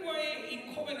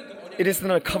it is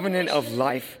not a covenant of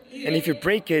life. And if you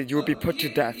break it, you will be put to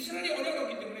death.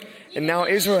 And now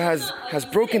Israel has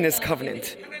broken this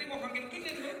covenant.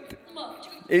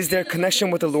 Is their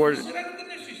connection with the Lord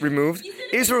removed?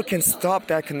 Israel can stop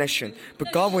that connection,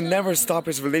 but God will never stop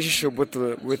His relationship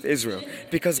with Israel,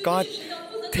 because God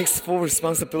takes full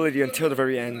responsibility until the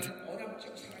very end.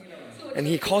 And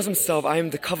He calls Himself, I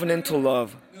am the covenantal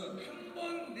love.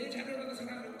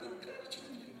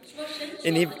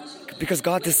 And because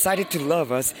God decided to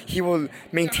love us, He will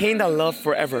maintain that love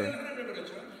forever.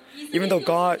 Even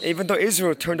though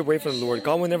Israel turned away from the Lord,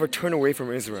 God will never turn away from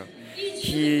Israel.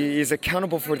 He is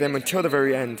accountable for them until the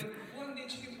very end.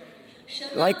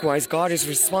 Likewise, God is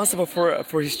responsible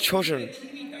for His children.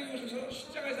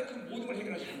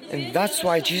 And that's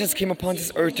why Jesus came upon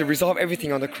this earth to resolve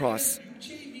everything on the cross.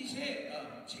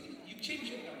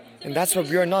 And that's why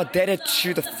we are not indebted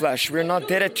to the flesh. We are not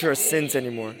indebted to our sins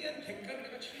anymore.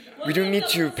 We don't need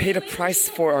to pay the price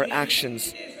for our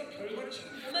actions.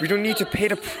 We don't need to pay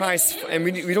the price, and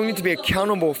we don't need to be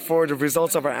accountable for the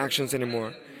results of our actions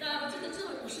anymore.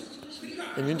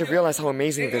 And you need to realize how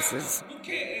amazing this is.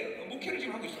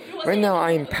 Right now,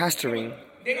 I am pastoring.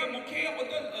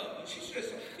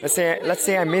 Let's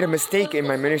say I made a mistake in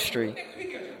my ministry.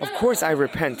 Of course, I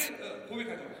repent.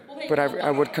 But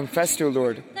I would confess to the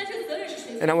Lord.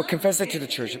 And I would confess it to the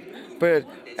church. But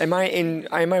am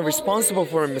I responsible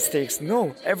for mistakes?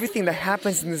 No. Everything that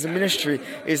happens in this ministry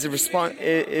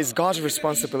is God's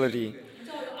responsibility.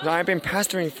 Now, I've been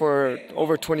pastoring for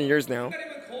over 20 years now.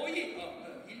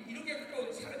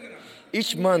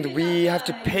 each month we have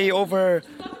to pay over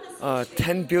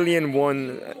 10 billion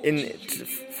won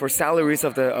for salaries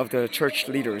of the church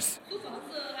leaders.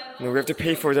 We have to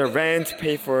pay for their rent,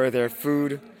 pay for their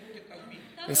food.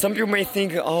 And some people may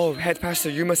think, oh, head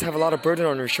pastor, you must have a lot of burden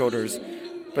on your shoulders.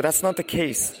 But that's not the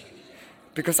case.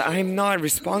 Because I'm not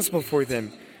responsible for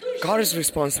them. God is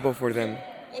responsible for them.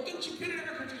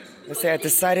 Let's say I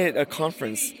decided a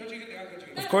conference.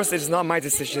 Of course, it is not my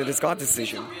decision, it is God's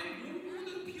decision.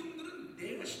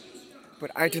 But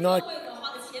I do not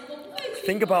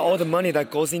think about all the money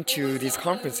that goes into these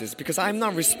conferences because I'm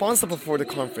not responsible for the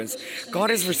conference.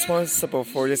 God is responsible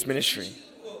for this ministry.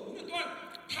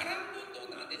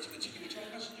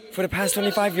 For the past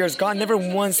 25 years, God never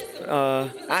once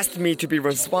asked me to be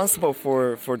responsible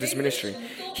for this ministry.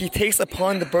 He takes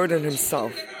upon the burden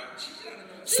himself.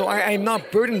 So I am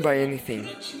not burdened by anything.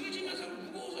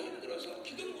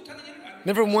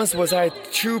 Never once was I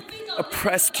too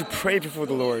oppressed to pray before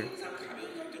the Lord.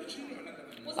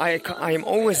 I am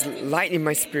always light in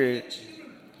my spirit.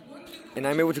 And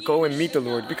I'm able to go and meet the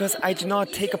Lord because I do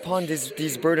not take upon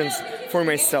these burdens for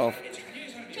myself.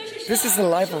 This is the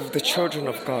life of the children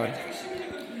of God.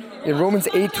 In Romans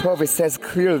 8:12 it says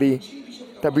clearly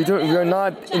that we are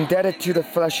not indebted to the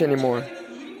flesh anymore.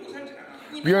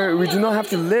 We do not have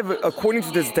to live according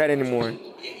to this debt anymore.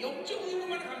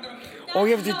 All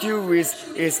you have to do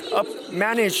is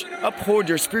uphold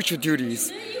your spiritual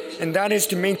duties, and that is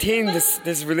to maintain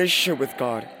this relationship with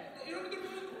God.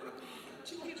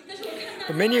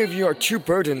 But many of you are too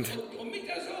burdened.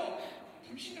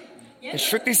 And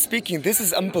strictly speaking, this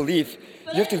is unbelief.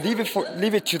 You have to leave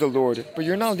it to the Lord, but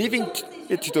you're not leaving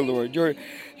it to the Lord.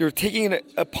 You're taking it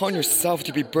upon yourself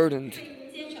to be burdened.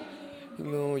 You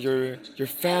know, your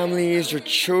families, your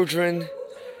children.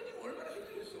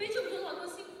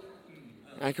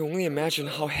 I can only imagine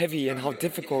how heavy and how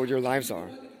difficult your lives are.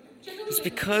 It's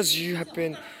because you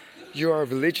are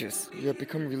religious. You have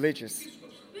become religious.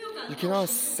 You cannot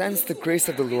sense the grace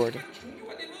of the Lord.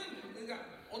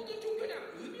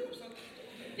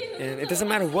 And it doesn't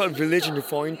matter what religion you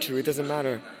fall into, it doesn't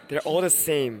matter. They're all the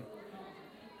same.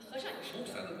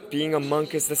 Being a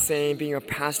monk is the same, being a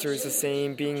pastor is the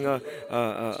same, being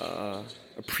a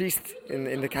priest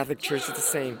in the Catholic Church is the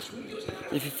same.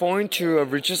 If you fall into a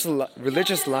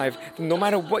religious life, then no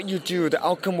matter what you do, the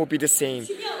outcome will be the same.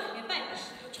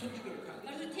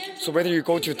 So whether you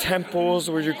go to temples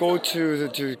or you go to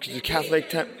Catholic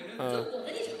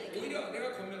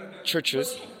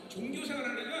churches,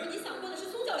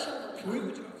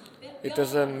 it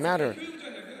doesn't matter.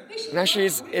 And actually,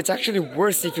 it's actually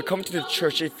worse if you come to the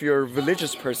church if you're a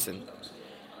religious person.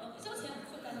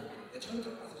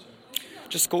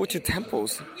 Just go to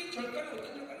temples.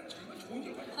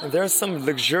 And there are some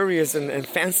luxurious and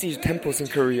fancy temples in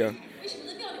Korea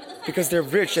because they're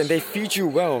rich and they feed you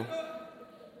well.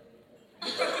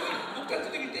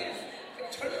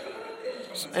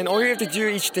 And all you have to do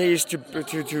each day is to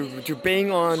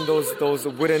bang on those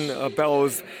wooden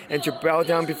bells and to bow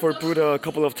down before Buddha a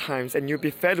couple of times, and you'll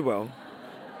be fed well.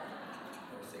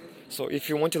 So if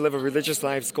you want to live a religious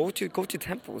life, go to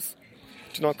temples.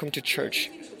 Do not come to church.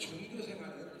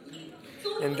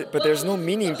 But there's no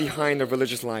meaning behind a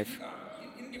religious life.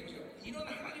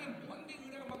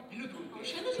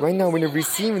 Right now, when you're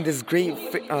receiving this great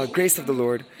grace of the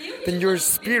Lord, then your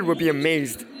spirit will be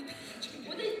amazed.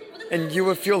 And you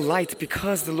will feel light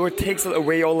because the Lord takes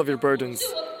away all of your burdens.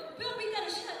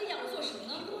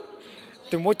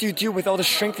 Then what do you do with all the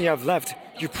strength you have left?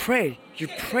 You pray. You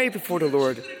pray before the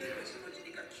Lord.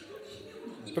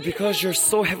 But because you're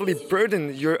so heavily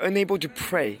burdened, you're unable to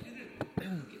pray.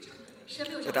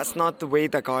 But that's not the way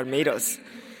that God made us.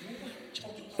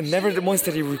 And never once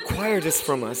did He require this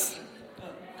from us.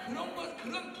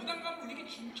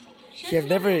 He has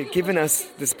never given us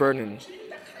this burden.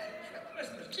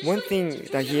 One thing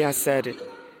that He has said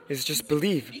is just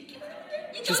believe.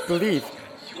 Just believe,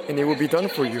 and it will be done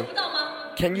for you.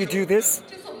 Can you do this?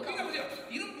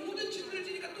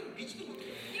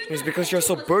 It's because you're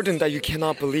so burdened that you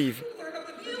cannot believe.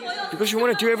 Because you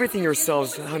want to do everything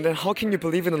yourselves, and then how can you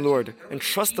believe in the Lord and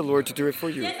trust the Lord to do it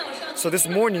for you? So this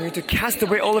morning, you need to cast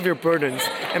away all of your burdens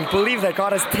and believe that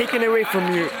God has taken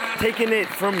it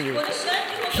from you.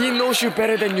 He knows you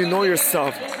better than you know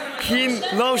yourself. He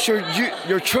loves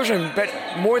your children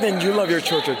more than you love your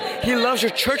children. He loves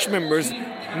your church members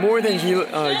more than you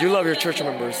love your church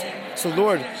members. So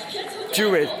Lord,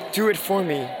 do it for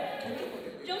me.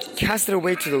 Cast it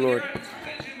away to the Lord.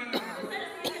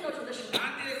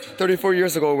 34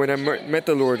 years ago when I met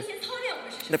the Lord,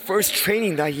 the first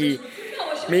training that He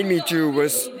made me do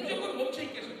was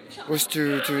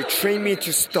to train me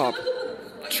to stop.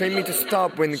 trained me to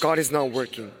stop when God is not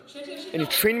working. And He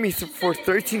trained me for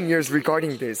 13 years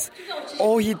regarding this.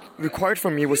 All He required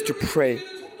from me was to pray.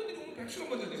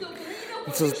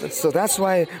 So that's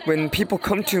why when people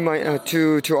come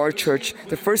to to our church,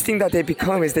 the first thing that they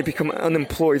become is they become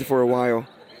unemployed for a while.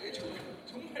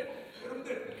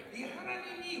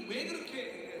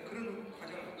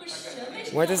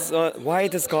 Why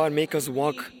does God make us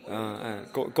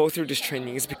go through this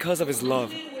training? It's because of His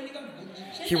love.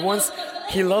 He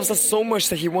loves us so much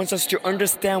that He wants us to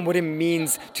understand what it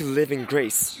means to live in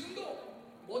grace.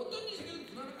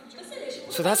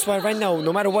 So that's why right now,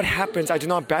 no matter what happens, I do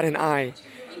not bat an eye,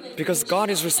 because God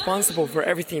is responsible for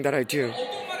everything that I do.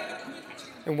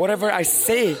 And whatever I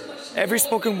say, every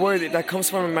spoken word that comes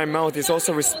from my mouth is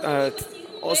also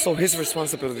His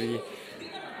responsibility.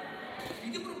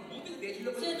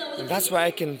 And that's why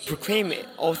I can proclaim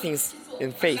all things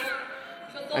in faith.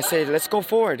 I say, let's go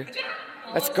forward.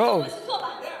 Let's go.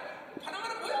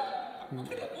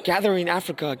 Gather in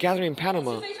Africa, gather in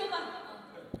Panama.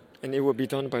 And it will be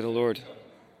done by the Lord.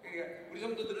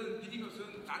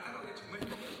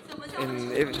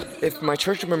 And if my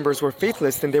church members were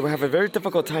faithless, then they would have a very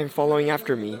difficult time following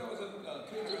after me.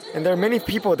 And there are many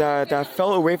people that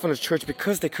fell away from the church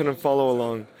because they couldn't follow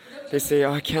along. They say,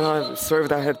 I cannot serve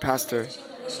that head pastor.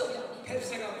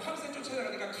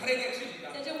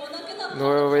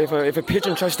 No, if a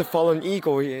pigeon tries to follow an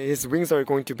eagle, his wings are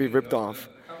going to be ripped off.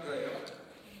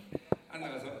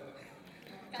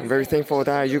 I'm very thankful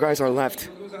that you guys are left.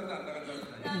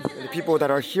 The people that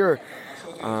are here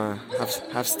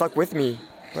have stuck with me,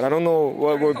 but I don't know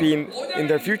what will be in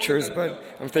their futures, but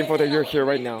I'm thankful that you're here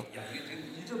right now.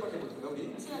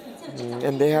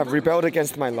 And they have rebelled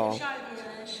against my law.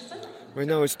 Right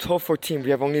now it's 12:14. We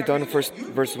have only done first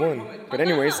verse 1. But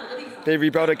anyways, they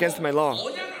rebelled against my law.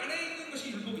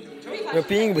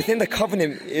 Being within the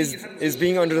covenant is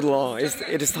being under the law.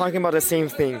 It is talking about the same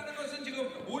thing.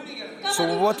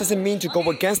 So what does it mean to go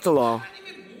against the law?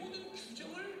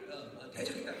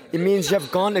 It means you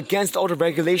have gone against all the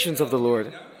regulations of the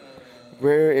Lord.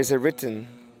 Where is it written?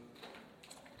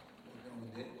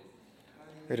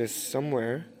 It is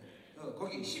somewhere.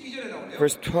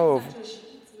 Verse 12.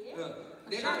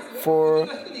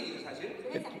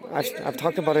 I've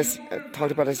talked about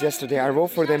this yesterday. I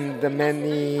wrote for them the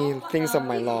many things of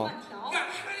my law.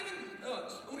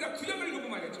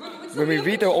 When we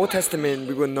read the Old Testament,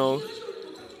 we will know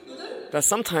that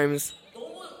sometimes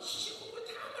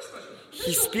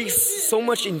He speaks so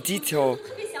much in detail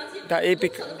that it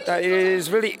is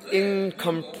really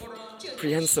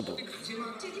incomprehensible.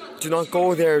 Do not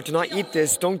go there, do not eat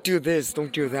this, don't do this,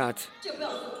 don't do that.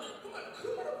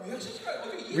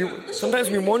 Sometimes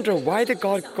we wonder, why did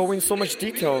God go in so much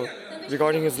detail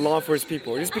regarding His law for His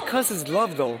people? It is because His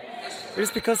love, though. It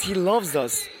is because He loves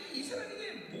us.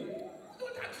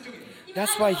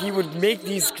 That's why He would make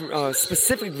these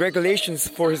specific regulations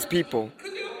for His people.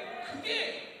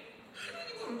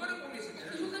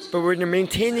 But when you're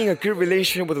maintaining a good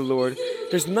relationship with the Lord,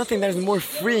 there's nothing that is more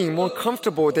freeing, more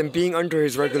comfortable than being under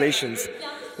His regulations.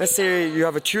 Let's say you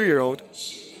have a 2-year-old,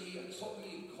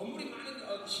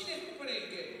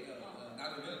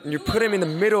 and you put him in the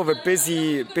middle of a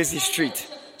busy street.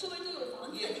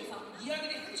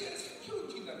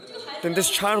 Then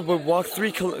this child will walk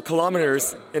 3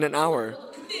 kilometers in an hour.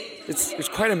 It's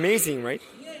quite amazing, right?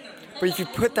 But if you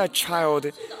put that child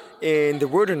in the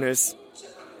wilderness,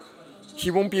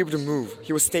 he won't be able to move.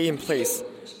 He will stay in place.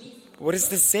 What is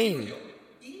this saying?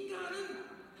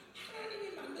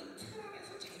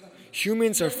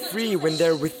 Humans are free when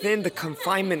they're within the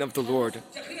confinement of the Lord,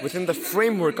 within the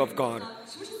framework of God.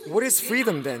 What is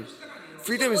freedom then?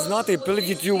 Freedom is not the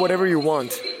ability to do whatever you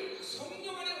want,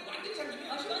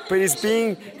 but it's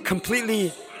being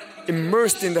completely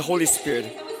immersed in the Holy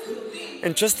Spirit.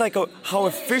 And just like how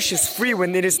a fish is free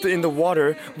when it is in the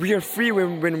water, we are free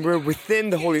when we're within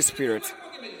the Holy Spirit.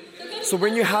 So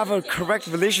when you have a correct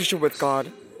relationship with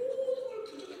God,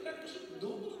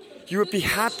 you will be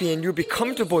happy and you'll be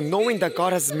comfortable knowing that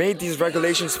God has made these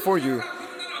regulations for you.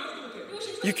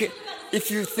 If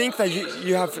you think that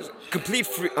you have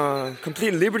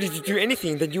complete liberty to do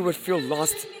anything, then you would feel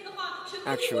lost,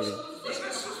 actually.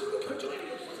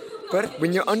 But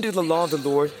when you're under the law of the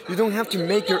Lord, you don't have to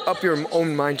make up your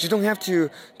own mind. You don't have to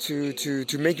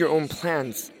make your own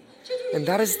plans. And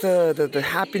that is the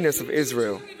happiness of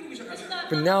Israel.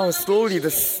 But now, slowly,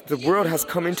 the world has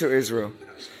come into Israel.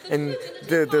 And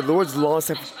the Lord's laws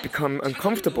have become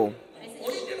uncomfortable.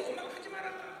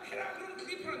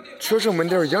 Children, when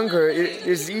they're younger, it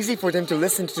is easy for them to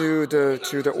listen to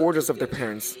the orders of their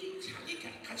parents.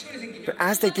 But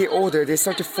as they get older, they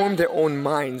start to form their own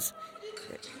minds.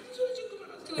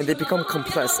 and they become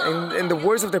complex. And the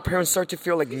words of their parents start to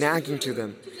feel like nagging to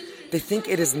them. They think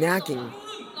it is nagging.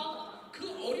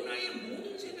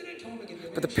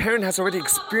 But the parent has already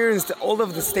experienced all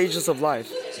of the stages of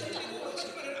life.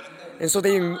 And so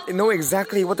they know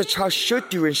exactly what the child should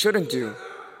do and shouldn't do.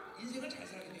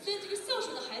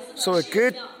 So a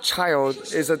good child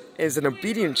is an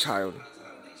obedient child.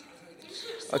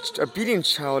 An obedient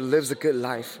child lives a good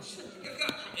life.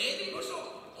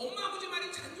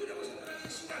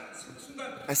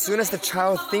 As soon as the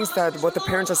child thinks that what the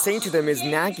parents are saying to them is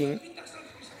nagging,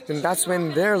 then that's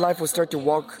when their life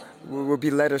will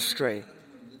be led astray.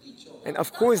 And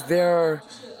of course, there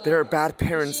are bad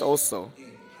parents also.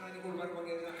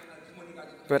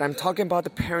 But I'm talking about the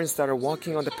parents that are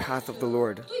walking on the path of the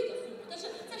Lord.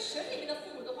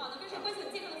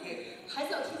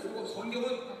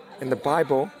 In the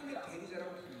Bible,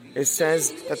 it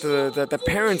says that the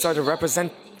parents are the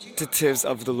representatives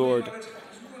of the Lord,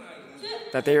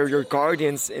 that they are your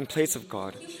guardians in place of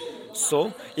God.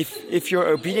 So, if you're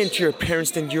obedient to your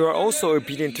parents, then you are also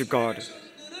obedient to God.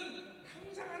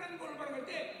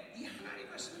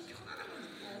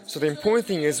 So the important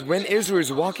thing is, when Israel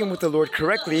is walking with the Lord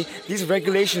correctly, these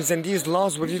regulations and these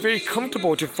laws will be very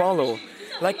comfortable to follow.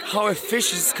 Like how a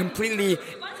fish is completely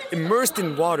immersed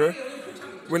in water.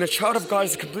 When a child of God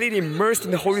is completely immersed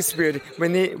in the Holy Spirit,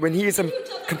 when he is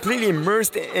completely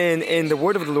immersed in the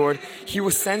Word of the Lord, he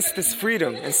will sense this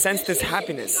freedom and sense this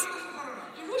happiness.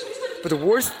 But the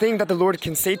worst thing that the Lord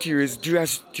can say to you is, do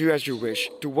as you wish.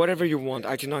 Do whatever you want.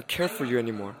 I do not care for you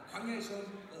anymore.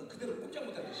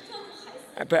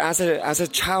 But as a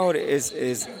child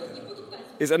is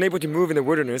unable to move in the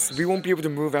wilderness, we won't be able to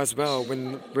move as well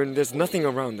when there's nothing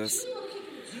around us.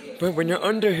 But when you're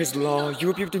under His law, you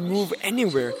will be able to move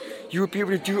anywhere. You will be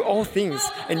able to do all things,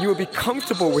 and you will be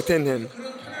comfortable within Him.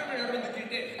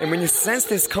 And when you sense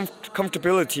this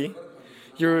comfortability,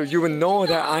 you will know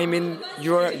that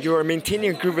you are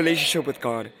maintaining a good relationship with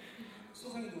God.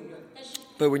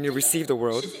 But when you receive the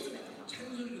world,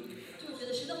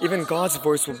 even God's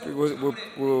voice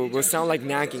will sound like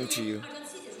nagging to you.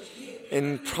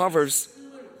 In Proverbs,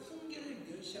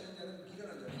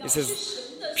 it says,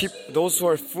 those who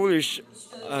are foolish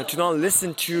do not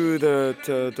listen to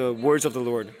the words of the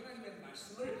Lord.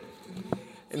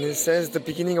 And it says the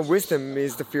beginning of wisdom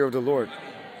is the fear of the Lord.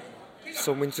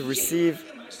 So when to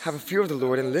have a fear of the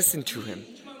Lord and listen to Him.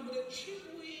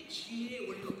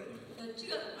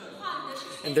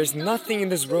 And there's nothing in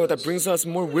this world that brings us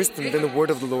more wisdom than the word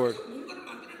of the Lord.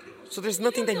 So there's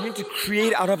nothing that you need to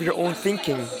create out of your own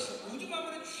thinking.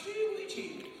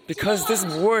 Because this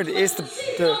word is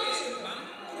the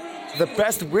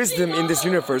best wisdom in this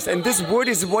universe. And this word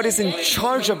is what is in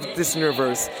charge of this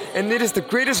universe. And it is the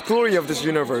greatest glory of this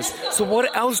universe. So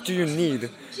what else do you need?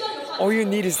 All you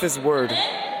need is this word.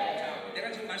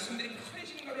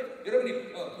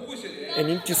 And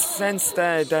you need to sense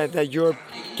that you're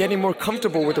getting more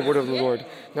comfortable with the word of the Lord.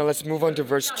 Now let's move on to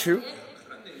verse 2.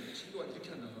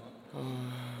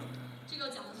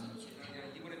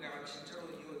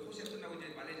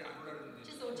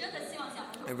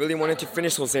 I really wanted to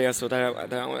finish Hosea so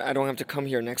that I don't have to come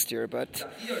here next year, but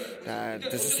that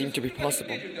doesn't seem to be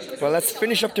possible. But let's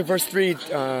finish up to verse 3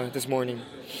 this morning,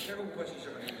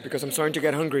 because I'm starting to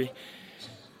get hungry.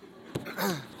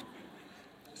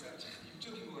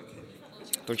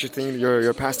 Don't you think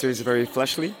your pastor is very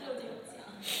fleshly?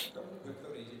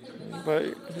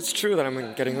 But it's true that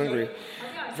I'm getting hungry.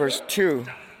 Verse 2.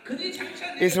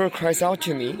 Israel cries out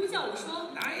to me,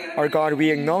 "Our God,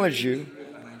 we acknowledge you."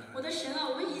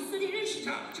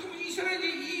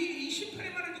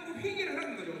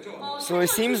 So it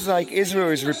seems like Israel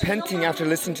is repenting after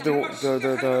listening to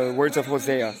the words of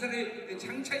Hosea.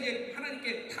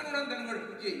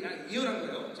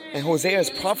 And Hosea is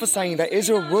prophesying that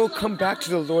Israel will come back to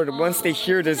the Lord once they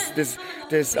hear this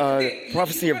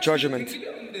prophecy of judgment.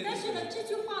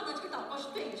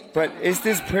 But is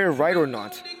this prayer right or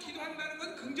not?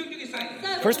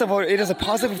 First of all, it is a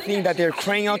positive thing that they are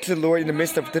crying out to the Lord in the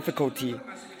midst of difficulty.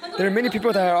 There are many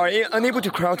people that are unable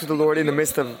to cry out to the Lord in the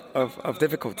midst of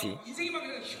difficulty.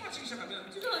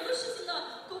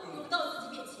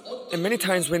 And many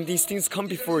times when these things come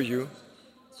before you,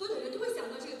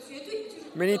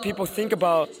 many people think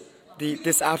about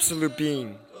this absolute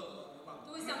being.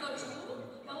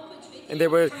 And they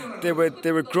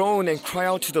would groan and cry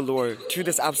out to the Lord, to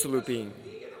this absolute being.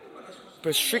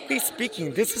 But strictly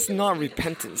speaking, this is not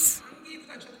repentance.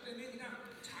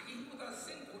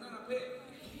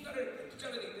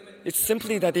 It's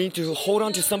simply that they need to hold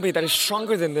on to somebody that is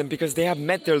stronger than them because they have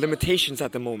met their limitations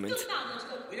at the moment.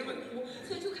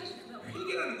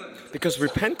 Because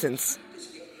repentance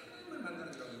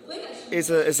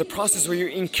is a process where you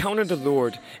encounter the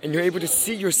Lord and you're able to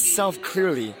see yourself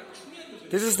clearly.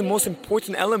 This is the most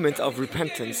important element of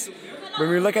repentance. When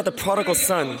we look at the prodigal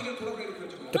son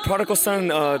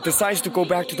decides to go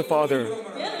back to the father.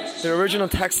 The original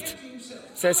text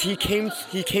says he came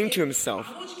to himself,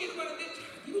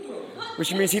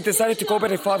 which means he decided to go back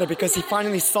to the father because he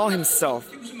finally saw himself.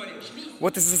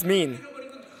 What does this mean?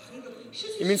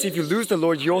 It means if you lose the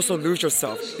Lord, you also lose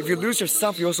yourself. If you lose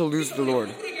yourself, you also lose the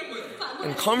Lord.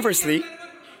 And conversely,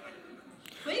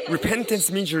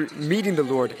 repentance means you're meeting the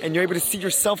Lord and you're able to see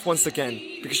yourself once again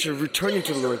because you're returning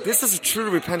to the Lord. This is a true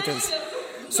repentance.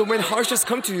 So when hardships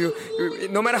come to you,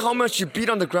 no matter how much you beat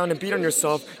on the ground and beat on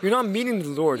yourself, you're not meeting the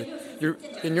Lord. You're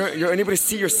unable to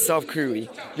see yourself clearly.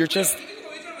 You're just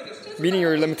meeting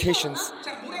your limitations.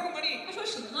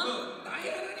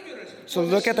 So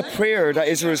look at the prayer that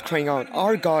Israel is crying out.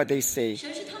 Our God, they say.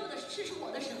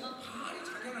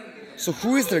 So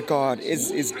who is their God?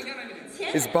 Is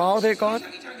Baal their God?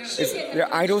 Is their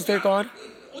idols their God?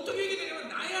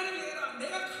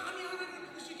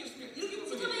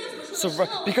 So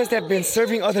because they have been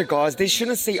serving other gods, they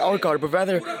shouldn't say our God, but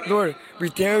rather, Lord,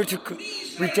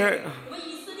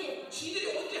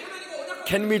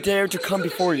 can we dare to come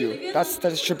before you?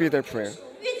 That should be their prayer.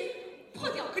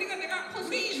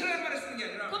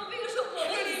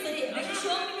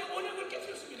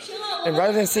 And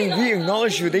rather than saying, we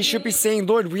acknowledge you, they should be saying,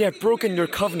 Lord, we have broken your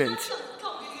covenant.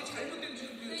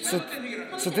 So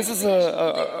this is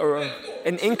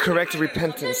an incorrect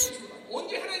repentance.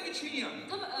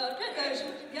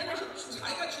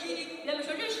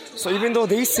 So even though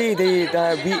they say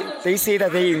that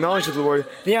they acknowledge the Lord,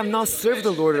 they have not served the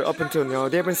Lord up until now.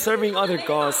 They have been serving other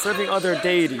gods, serving other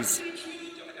deities.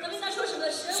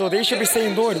 So they should be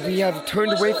saying, Lord, we have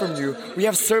turned away from you. We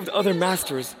have served other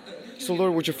masters. So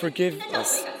Lord, would you forgive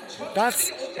us?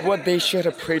 That's what they should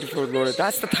have prayed for, Lord.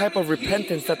 That's the type of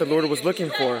repentance that the Lord was looking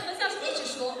for.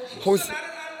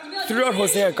 Throughout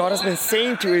Hosea, God has been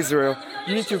saying to Israel,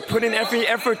 you need to put in every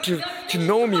effort to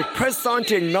know me, press on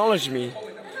to acknowledge me.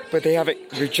 But they have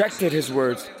rejected his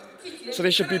words. So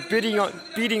they should be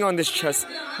beating on this chest.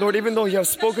 Lord, even though you have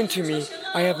spoken to me,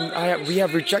 we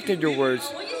have rejected your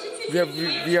words. We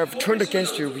have turned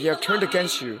against you. We have turned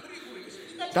against you.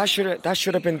 That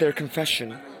should have been their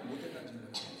confession.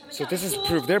 So this is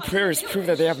proof. Their prayer is proof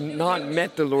that they have not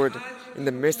met the Lord in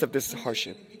the midst of this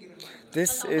hardship.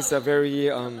 This is a very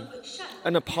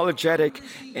unapologetic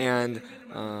and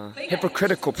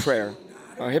hypocritical prayer,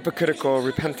 hypocritical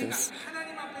repentance.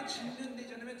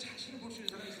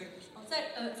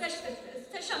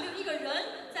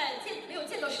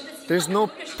 There's no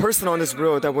person on this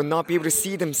world that will not be able to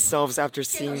see themselves after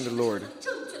seeing the Lord.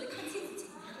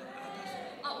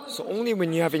 So only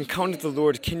when you have encountered the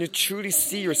Lord can you truly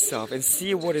see yourself and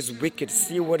see what is wicked,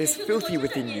 see what is filthy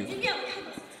within you.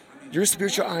 Your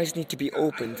spiritual eyes need to be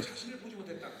opened.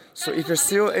 So if you're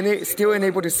still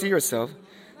unable to see yourself,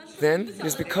 then it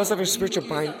is because of your spiritual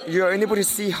bind. You are unable to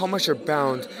see how much you're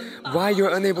bound, why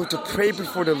you're unable to pray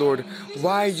before the Lord,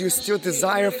 why you still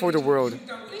desire for the world,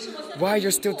 why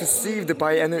you're still deceived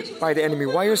by the enemy,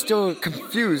 why you're still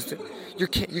confused. You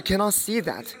cannot see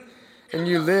that, and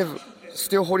you live with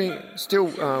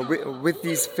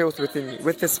this filth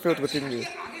within you.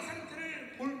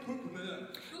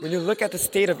 When you look at the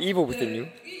state of evil within you,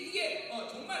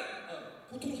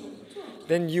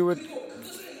 then you would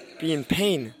be in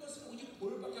pain.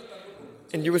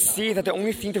 And you would see that the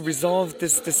only thing to resolve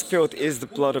this filth is the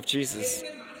blood of Jesus.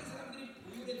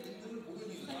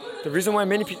 The reason why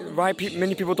many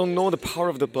people don't know the power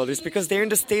of the blood is because they're in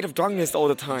the state of darkness all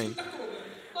the time.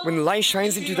 When the light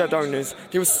shines into that darkness,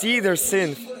 they will see their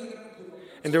sin.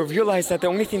 And they will realize that the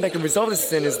only thing that can resolve the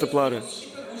sin is the blood.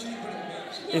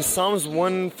 In Psalms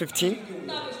 115,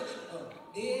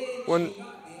 when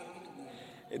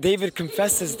David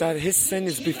confesses that his sin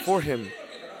is before him,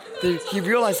 he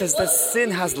realizes that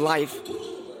sin has life,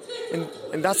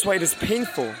 and that's why it is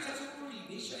painful.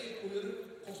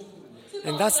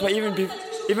 And that's why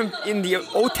even in the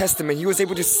Old Testament, he was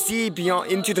able to see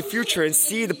beyond into the future and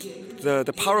see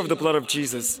the power of the blood of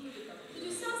Jesus.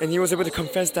 And he was able to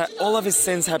confess that all of his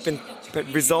sins have been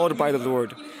resolved by the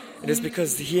Lord. It is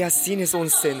because he has seen his own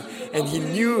sin, and he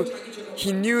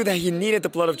knew that he needed the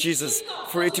blood of Jesus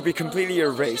for it to be completely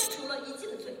erased.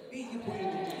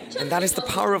 And that is the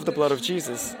power of the blood of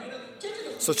Jesus.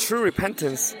 So true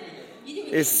repentance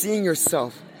is seeing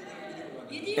yourself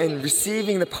and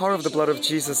receiving the power of the blood of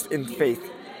Jesus in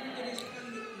faith,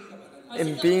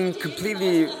 and being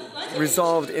completely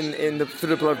resolved through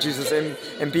the blood of Jesus,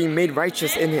 and being made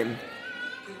righteous in Him.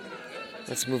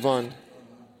 Let's move on.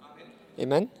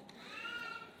 Amen?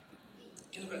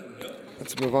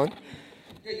 Let's move on.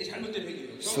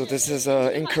 So this is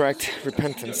incorrect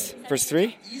repentance. Verse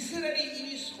 3.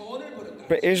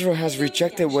 But Israel has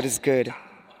rejected what is good.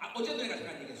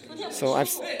 So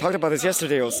I've talked about this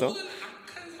yesterday also.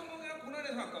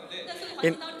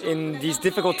 In these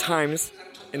difficult times,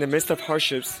 in the midst of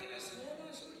hardships,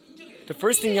 the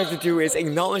first thing you have to do is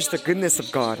acknowledge the goodness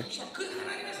of God.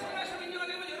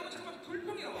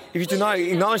 If you do not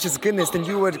acknowledge His goodness, then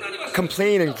you would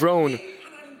complain and groan.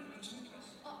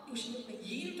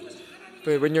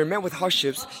 But when you're met with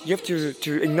hardships, you have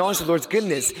to acknowledge the Lord's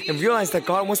goodness and realize that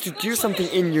God wants to do something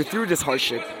in you through this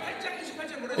hardship.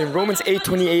 In Romans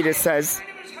 8:28 it says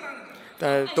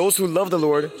that those who love the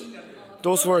Lord,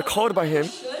 those who are called by Him,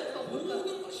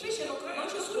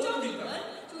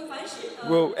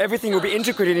 everything will be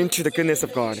integrated into the goodness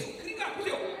of God.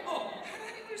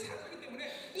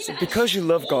 So because you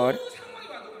love God,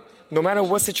 no matter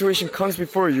what situation comes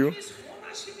before you,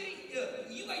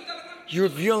 you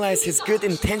realize His good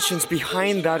intentions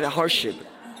behind that hardship.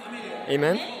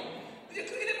 Amen?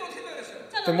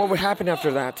 Then what would happen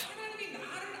after that?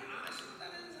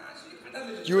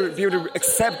 You will be able to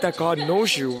accept that God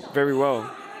knows you very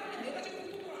well.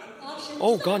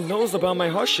 Oh, God knows about my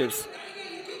hardships.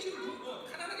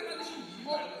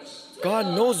 God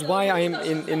knows why I am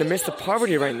in the midst of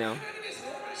poverty right now.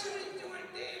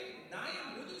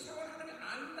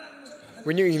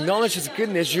 When you acknowledge His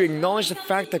goodness, you acknowledge the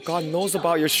fact that God knows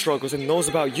about your struggles and knows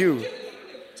about you.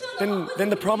 Then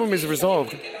the problem is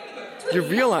resolved. You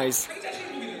realize,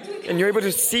 and you're able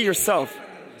to see yourself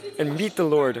and meet the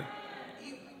Lord.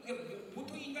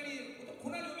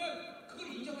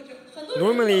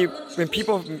 Normally, when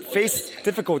people face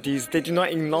difficulties, they do not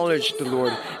acknowledge the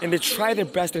Lord, and they try their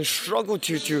best and struggle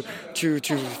to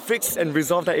fix and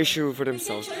resolve that issue for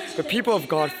themselves. But people of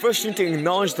God first need to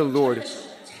acknowledge the Lord,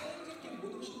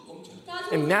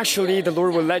 and naturally, the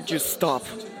Lord will let you stop,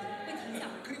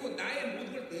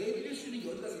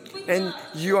 and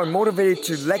you are motivated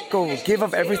to let go, give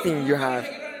up everything you have.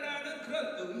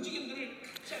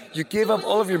 You give up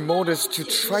all of your motives to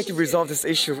try to resolve this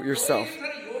issue yourself.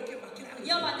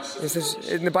 It says,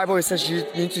 in the Bible, it says you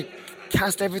need to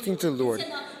cast everything to the Lord.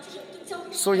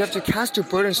 So you have to cast your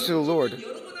burdens to the Lord.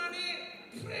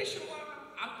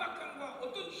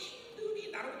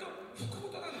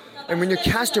 And when you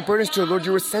cast your burdens to the Lord,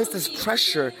 you will sense this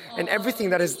pressure and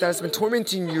everything that has been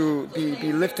tormenting you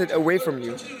be lifted away from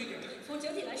you.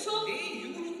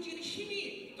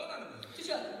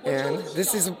 And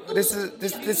this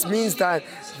means that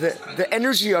the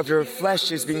energy of your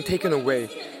flesh is being taken away.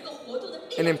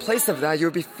 And in place of that, you'll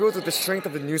be filled with the strength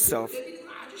of the new self.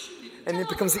 And it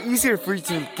becomes easier for you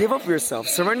to give up yourself,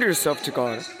 surrender yourself to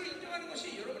God.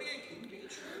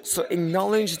 So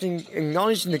acknowledging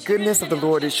the goodness of the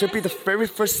Lord, it should be the very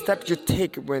first step you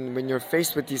take when you're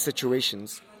faced with these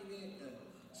situations.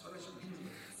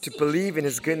 To believe in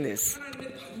His goodness.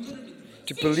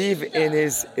 To believe in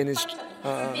His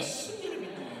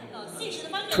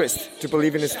twist. To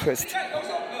believe in His twist.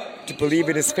 To believe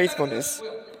in His faithfulness.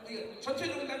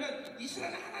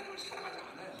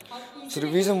 So the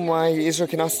reason why Israel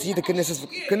cannot see the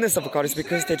goodness of God is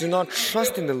because they do not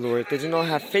trust in the Lord. They do not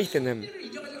have faith in Him.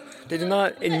 They do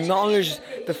not acknowledge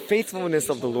the faithfulness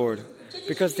of the Lord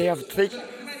because they have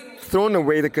thrown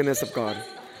away the goodness of God.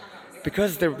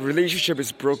 Because their relationship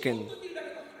is broken.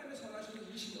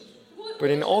 But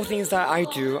in all things that I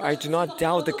do not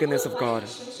doubt the goodness of God.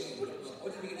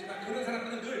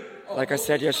 Like I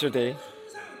said yesterday,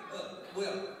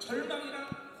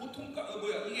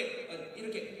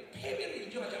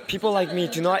 people like me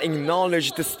do not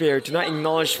acknowledge despair, do not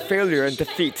acknowledge failure and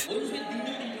defeat.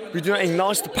 We do not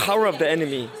acknowledge the power of the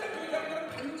enemy.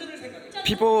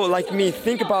 People like me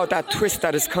think about that twist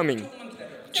that is coming.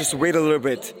 Just wait a little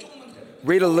bit.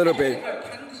 Wait a little bit.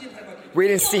 Wait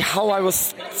and see how I will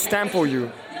stample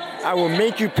you. I will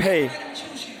make you pay.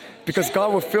 Because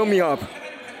God will fill me up.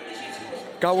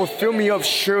 God will fill me up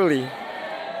surely.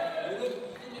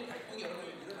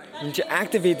 You need to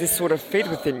activate this sort of faith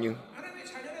within you.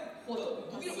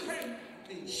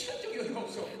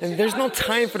 And there's no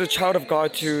time for the child of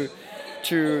God to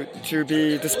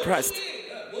be depressed.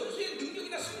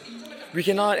 We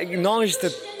cannot acknowledge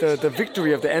the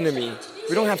victory of the enemy.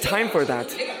 We don't have time for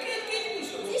that.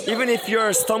 Even if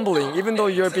you're stumbling, even though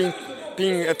you're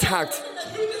being attacked,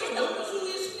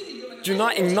 do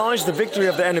not acknowledge the victory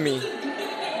of the enemy.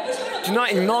 Do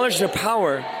not acknowledge their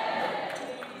power.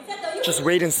 Just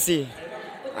wait and see.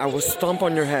 I will stomp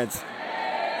on your heads.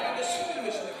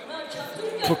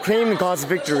 Proclaim God's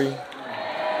victory.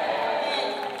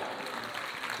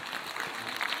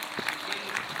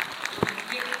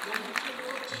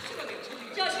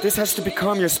 This has to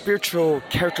become your spiritual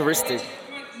characteristic.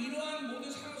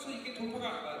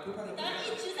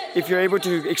 If you're able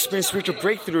to experience spiritual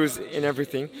breakthroughs in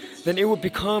everything, then it will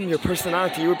become your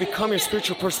personality. It will become your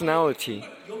spiritual personality.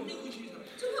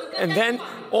 And then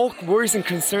all worries and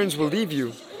concerns will leave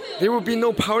you. There will be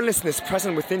no powerlessness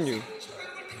present within you.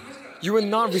 You will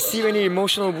not receive any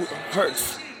emotional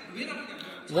hurts.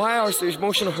 Why are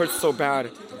emotional hurts so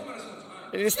bad?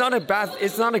 It's not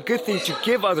a good thing to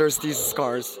give others these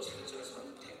scars.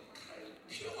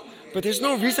 But there's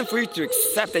no reason for you to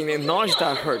accept and acknowledge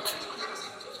that hurt.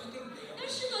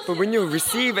 But when you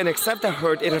receive and accept that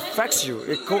hurt, it affects you.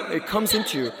 It comes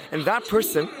into you. And that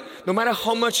person, no matter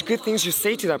how much good things you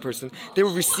say to that person, they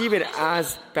will receive it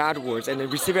as bad words and they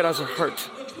receive it as a hurt.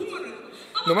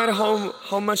 No matter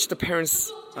how much the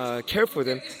parents care for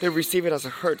them, they receive it as a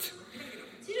hurt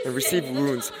and receive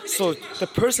wounds. So the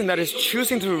person that is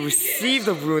choosing to receive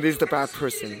the wound is the bad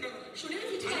person.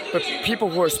 But people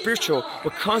who are spiritual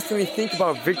will constantly think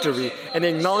about victory and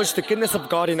acknowledge the goodness of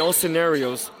God in all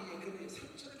scenarios.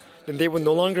 Then they will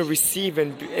no longer receive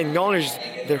and acknowledge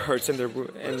their hurts and their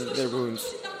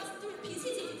wounds.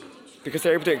 Because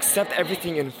they're able to accept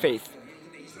everything in faith.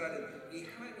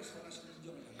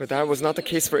 But that was not the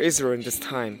case for Israel in this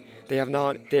time. They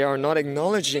are not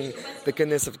acknowledging the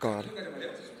goodness of God.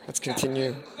 Let's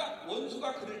continue.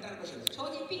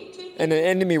 And an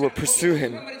enemy will pursue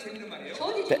him.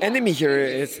 The enemy here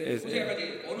is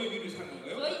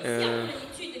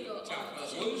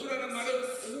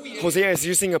Hosea is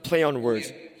using a play on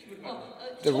words.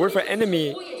 The word for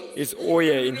enemy is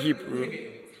oye in Hebrew.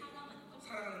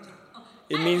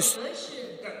 It means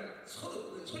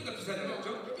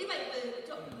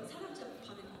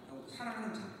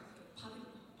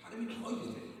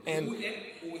and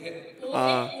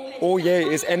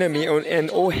oye is enemy and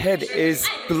ohed is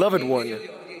beloved one.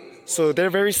 So they're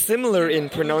very similar in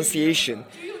pronunciation.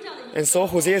 And so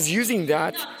Hosea is using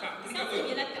that,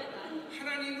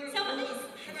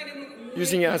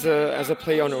 using it as a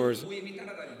play on words.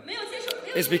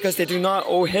 It's because they do not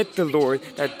ohed the Lord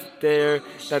that they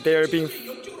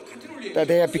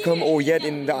have become oyed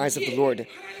in the eyes of the Lord.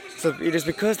 So it is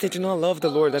because they do not love the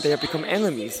Lord that they have become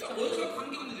enemies.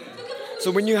 So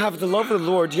when you have the love of the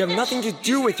Lord, you have nothing to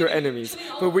do with your enemies.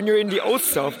 But when you're in the old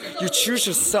self, you choose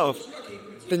yourself,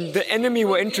 then the enemy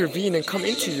will intervene and come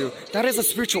into you. That is a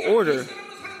spiritual order.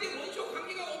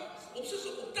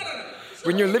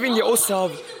 When you're living the old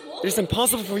self, it is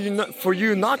impossible for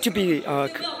you not to be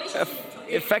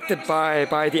affected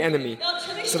by the enemy.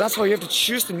 So that's why you have to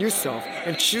choose the new self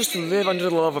and choose to live under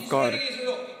the love of God.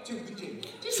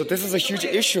 So this is a huge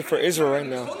issue for Israel right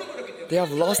now. They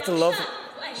have lost their love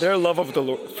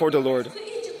for the Lord.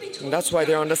 And that's why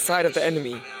they're on the side of the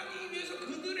enemy.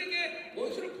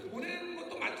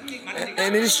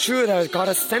 And it is true that God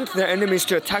has sent their enemies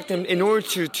to attack them in order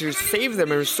to save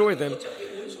them and restore them.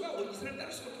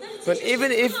 But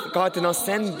even if God did not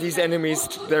send these enemies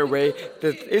their way,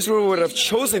 that Israel would have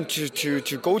chosen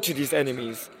to go to these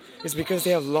enemies. It's because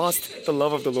they have lost the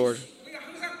love of the Lord.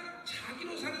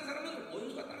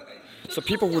 So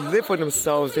people who live for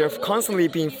themselves, they are constantly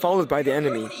being followed by the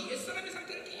enemy.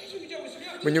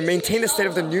 When you maintain the state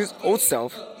of the old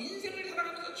self,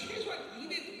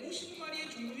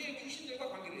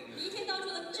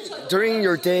 during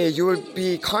your day, you will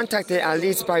be contacted at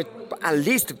least by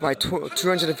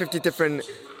 250 different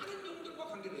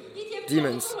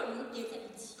demons.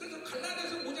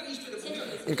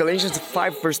 In Galatians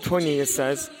 5 verse 20 it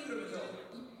says,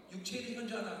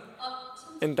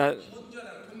 and that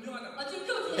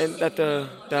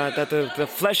the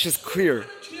flesh is clear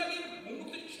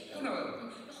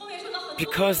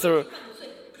because the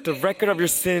record of your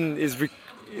sin is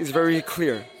very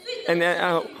clear. And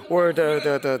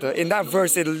in that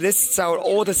verse, it lists out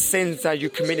all the sins that you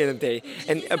commit in a day.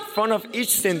 And in front of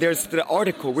each sin, there's the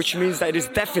article, which means that it is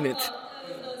definite.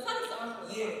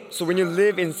 So when you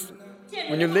live in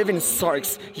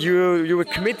sarks, you will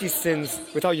commit these sins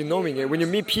without you knowing it. When you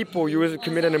meet people, you will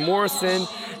commit an immoral sin.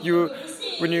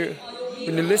 When you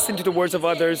listen to the words of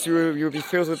others, you will be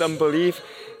filled with unbelief.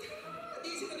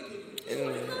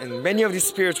 And many of these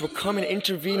spirits will come and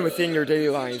intervene within your daily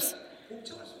lives.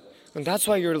 And that's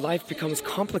why your life becomes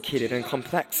complicated and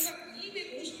complex.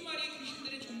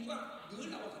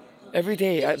 Every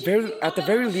day, at the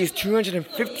very least,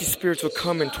 250 spirits will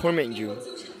come and torment you.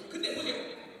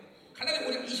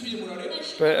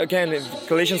 But again, in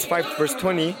Galatians 5 verse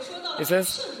 20, it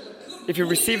says, if you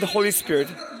receive the Holy Spirit,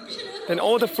 then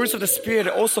all the fruits of the Spirit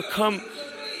also come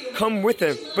with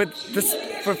it. But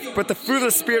the fruit of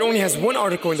the Spirit only has one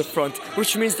article in the front,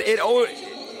 which means that it all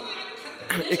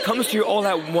it comes to you all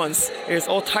at once. It is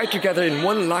all tied together in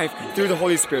one life through the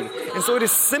Holy Spirit. And so it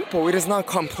is simple, it is not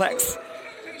complex.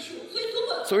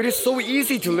 So it is so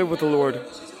easy to live with the Lord.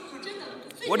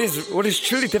 What is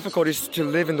truly difficult is to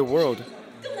live in the world.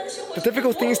 The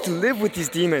difficult thing is to live with these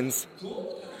demons.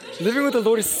 Living with the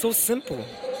Lord is so simple.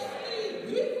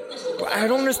 But I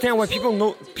don't understand why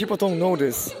people don't know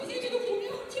this.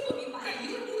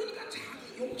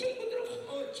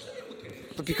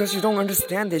 But because you don't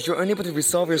understand this, you're unable to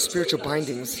resolve your spiritual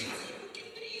bindings.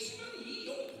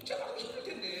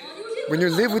 When you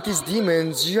live with these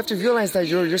demons, you have to realize that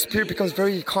your spirit becomes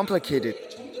very complicated.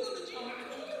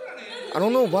 I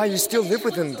don't know why you still live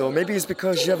with them though. Maybe it's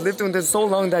because you have lived with them so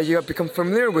long that you have become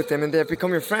familiar with them and they have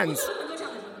become your friends.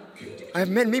 I have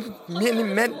met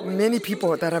many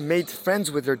people that have made friends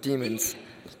with their demons.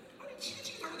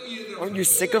 Aren't you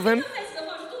sick of them?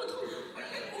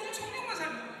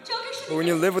 But when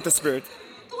you live with the Spirit,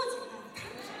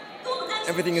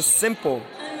 everything is simple.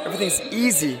 Everything is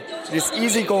easy. It is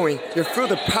easygoing. You're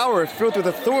filled with power, filled with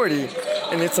authority,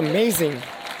 and it's amazing.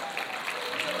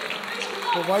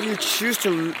 But why do you choose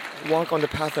to walk on the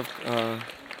path of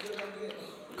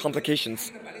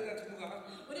complications?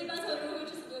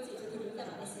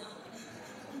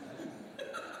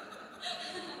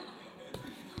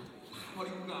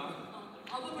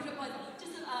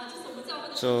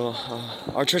 So,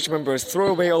 our church members, throw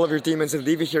away all of your demons and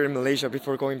leave it here in Malaysia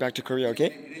before going back to Korea,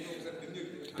 okay?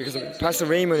 Because Pastor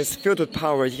Raymond is filled with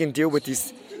power. He can deal with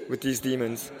these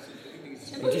demons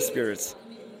and these spirits.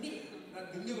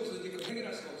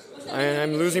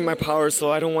 I'm losing my power,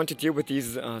 so I don't want to deal with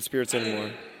these spirits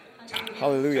anymore.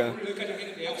 Hallelujah.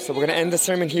 So we're going to end the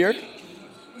sermon here.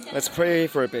 Let's pray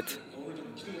for a bit.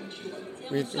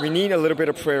 We need a little bit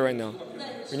of prayer right now.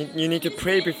 You need to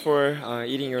pray before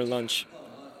eating your lunch.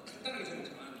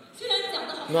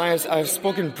 No, I've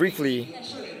spoken briefly,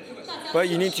 but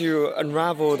you need to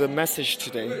unravel the message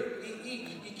today.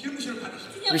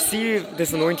 Receive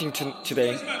this anointing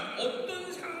today.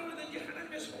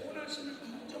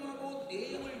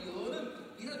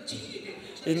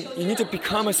 You need to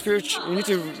become you need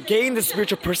to gain the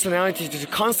spiritual personality to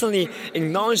constantly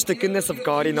acknowledge the goodness of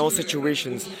God in all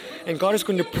situations. And God is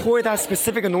going to pour that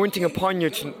specific anointing upon you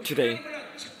today.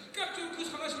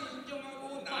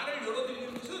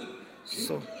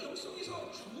 So,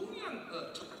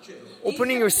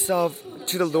 opening yourself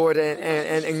to the Lord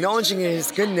and acknowledging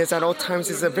His goodness at all times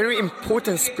is a very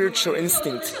important spiritual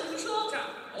instinct.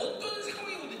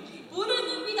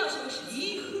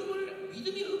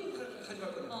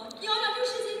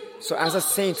 So as a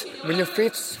saint, when you're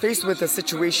faced with a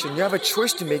situation, you have a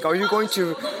choice to make. Are you going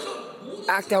to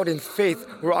act out in faith,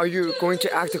 or are you going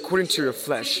to act according to your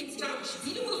flesh?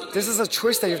 This is a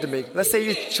choice that you have to make. Let's say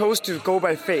you chose to go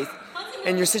by faith,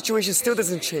 and your situation still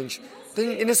doesn't change.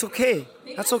 Then it's okay.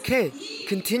 That's okay.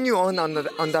 Continue on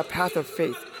that path of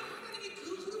faith.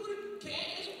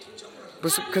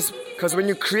 Because when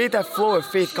you create that flow of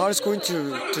faith, God is going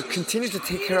to continue to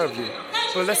take care of you.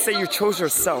 But let's say you chose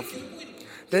yourself.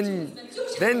 Then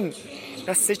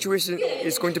that situation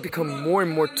is going to become more and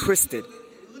more twisted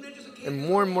and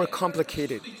more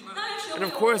complicated. And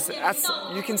of course,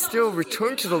 you can still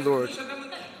return to the Lord.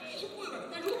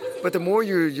 But the more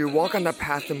you walk on that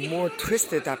path, the more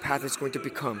twisted that path is going to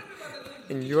become.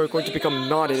 And you are going to become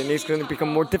knotted, and it's going to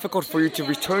become more difficult for you to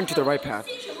return to the right path.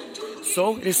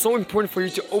 So it is so important for you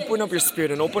to open up your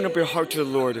spirit and open up your heart to the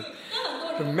Lord.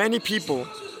 But many people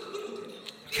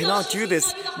cannot do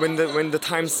this when the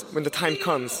time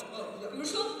comes.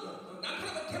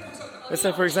 Let's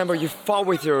say, for example, you fought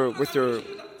with your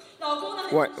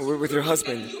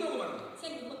husband,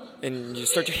 and you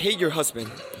start to hate your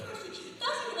husband,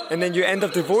 and then you end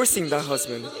up divorcing that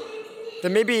husband.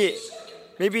 Then maybe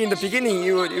in the beginning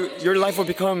your life will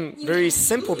become very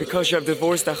simple because you have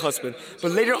divorced that husband.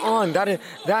 But later on,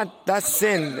 that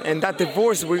sin and that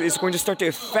divorce is going to start to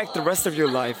affect the rest of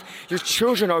your life. Your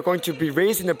children are going to be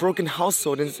raised in a broken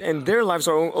household, and their lives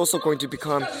are also going to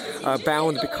become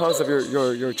bound because of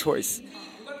your choice.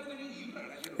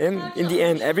 And in the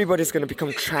end, everybody's going to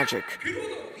become tragic.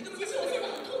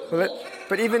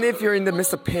 But even if you're in the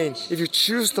midst of pain, if you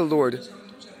choose the Lord,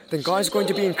 then God is going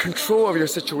to be in control of your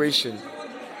situation.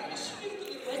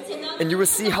 And you will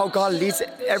see how God leads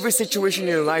every situation in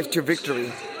your life to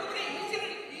victory.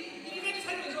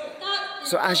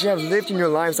 So as you have lived in your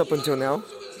lives up until now,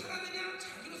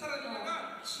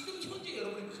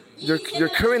 your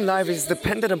current life is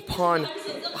dependent upon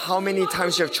how many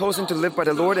times you have chosen to live by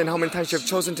the Lord and how many times you have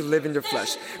chosen to live in your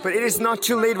flesh. But it is not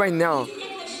too late right now.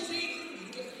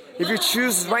 If you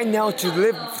choose right now to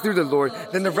live through the Lord,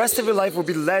 then the rest of your life will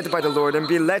be led by the Lord and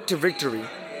be led to victory.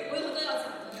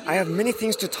 I have many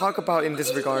things to talk about in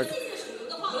this regard.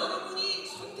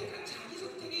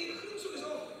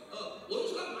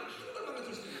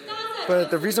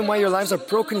 But the reason why your lives are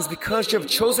broken is because you have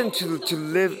chosen to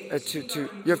live, you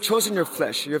have chosen your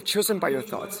flesh. You have chosen by your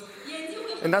thoughts.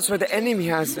 And that's why the enemy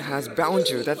has bound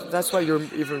you. That's why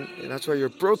you're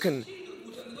broken.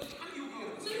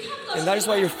 And that is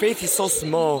why your faith is so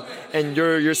small and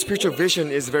your spiritual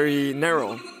vision is very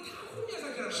narrow.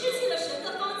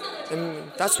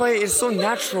 And that's why it's so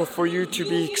natural for you to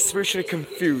be spiritually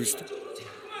confused.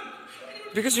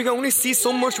 Because you can only see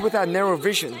so much with that narrow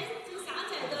vision.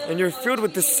 And you're filled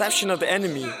with deception of the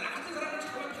enemy.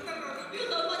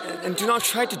 And do not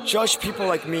try to judge people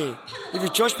like me. If you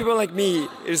judge people like me,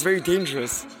 it is very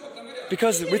dangerous.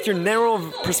 Because with your narrow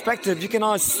perspective, you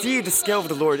cannot see the scale of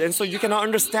the Lord. And so you cannot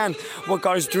understand what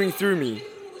God is doing through me.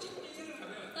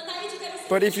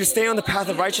 But if you stay on the path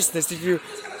of righteousness, if you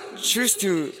choose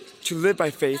to live by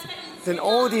faith, then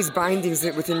all these bindings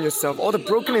within yourself, all the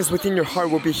brokenness within your heart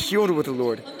will be healed with the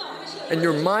Lord. And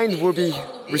your mind will be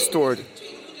restored.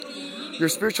 Your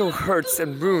spiritual hurts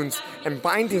and wounds and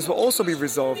bindings will also be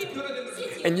resolved.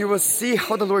 And you will see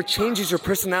how the Lord changes your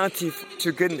personality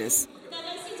to goodness.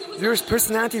 Your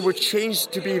personality will change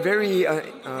to be very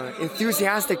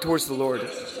enthusiastic towards the Lord.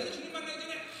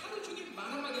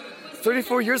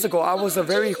 34 years ago, I was a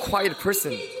very quiet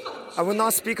person. I would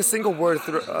not speak a single word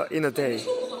in a day.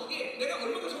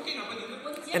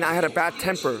 And I had a bad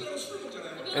temper.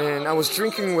 And I was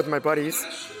drinking with my buddies.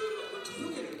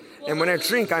 And when I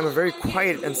drink, I'm a very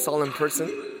quiet and solemn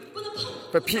person.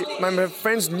 But my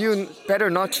friends knew better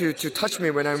not to touch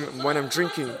me when I'm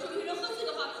drinking.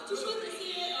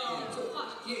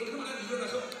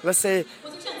 Let's say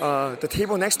the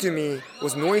table next to me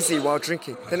was noisy while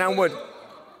drinking. Then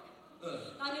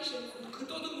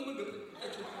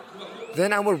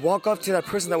I would walk up to that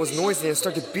person that was noisy and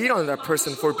start to beat on that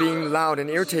person for being loud and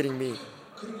irritating me.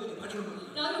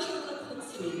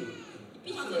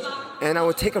 And I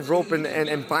would take a rope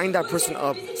and bind that person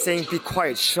up, saying, "Be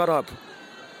quiet, shut up."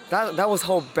 That was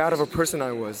how bad of a person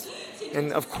I was.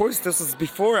 And of course, this was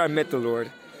before I met the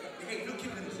Lord.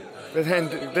 But then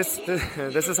this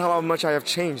is how much I have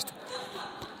changed.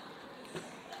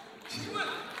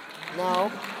 Now,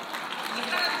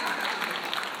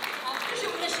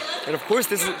 and of course,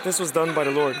 this was done by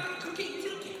the Lord.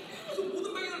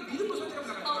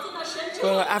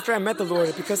 But after I met the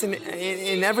Lord, because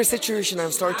in every situation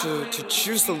I've started to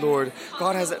choose the Lord,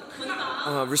 God has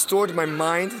restored my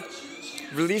mind,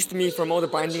 released me from all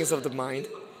the bindings of the mind.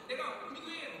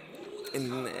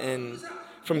 And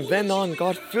from then on,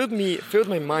 God filled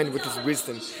my mind with His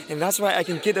wisdom. And that's why I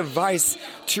can give advice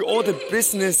to all the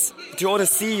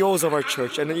CEOs of our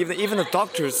church, and even the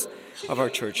doctors of our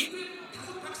church.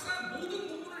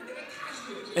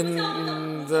 And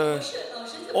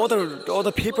all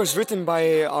the papers written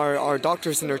by our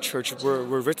doctors in our church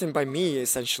were written by me,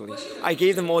 essentially. I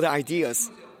gave them all the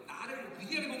ideas.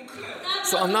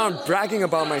 So I'm not bragging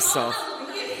about myself.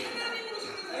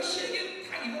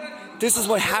 This is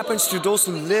what happens to those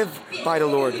who live by the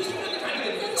Lord.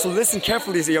 So listen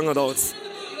carefully, young adults.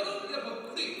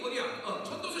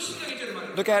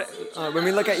 When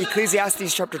we look at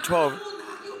Ecclesiastes chapter 12,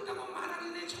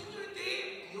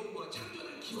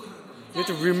 you have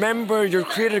to remember your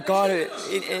Creator God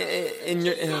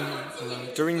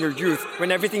during your youth,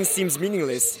 when everything seems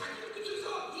meaningless.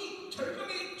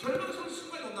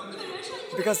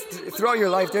 Because throughout your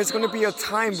life, there's going to be a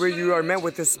time where you are met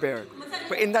with despair.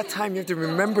 But in that time, you have to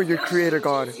remember your Creator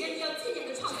God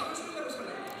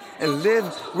and live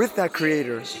with that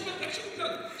Creator.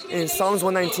 In Psalms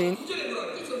 119,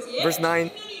 verse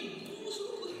 9,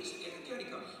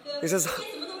 it says,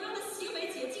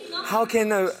 "How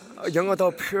can a young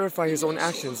adult purify his own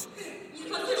actions?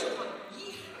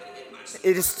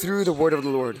 It is through the word of the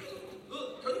Lord."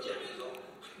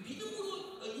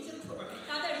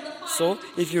 So,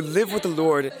 if you live with the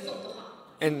Lord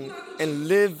and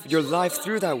live your life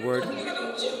through that word,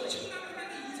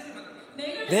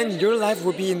 then your life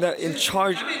will be in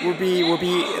charge, will be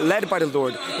led by the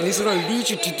Lord, and He's going to lead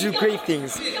you to do great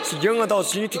things. So, young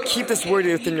adults, you need to keep this word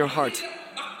within your heart.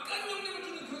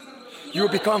 You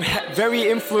will become very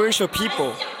influential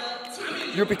people.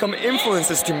 You will become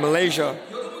influences to Malaysia.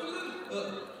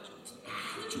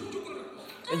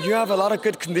 And you have a lot of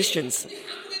good conditions.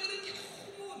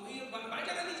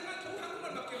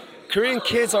 Korean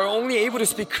kids are only able to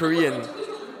speak Korean.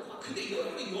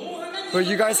 But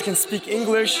you guys can speak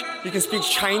English, you can speak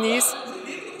Chinese,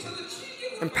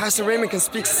 and Pastor Raymond can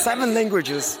speak 7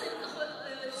 languages.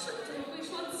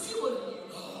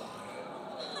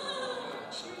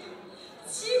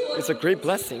 It's a great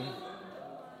blessing.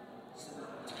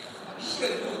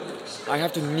 I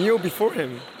have to kneel before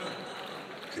Him.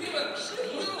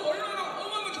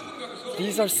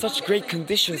 These are such great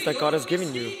conditions that God has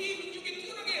given you.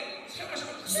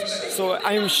 So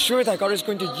I am sure that God is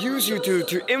going to use you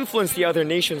to influence the other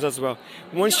nations as well.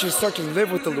 Once you start to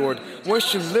live with the Lord,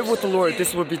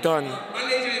 this will be done.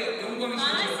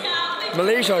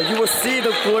 Malaysia, you will see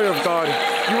the glory of God.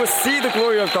 You will see the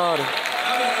glory of God.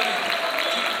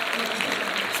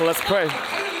 So let's pray.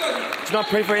 Do not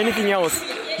pray for anything else.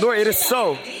 Lord, it is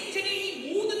so.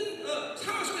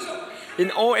 In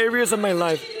all areas of my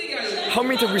life, help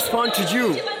me to respond to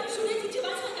you.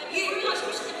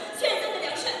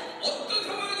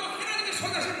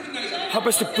 Help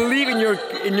us to believe in your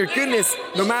goodness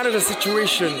no matter the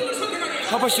situation.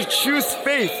 Help us to choose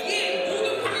faith.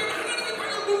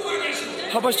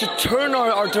 Help us to turn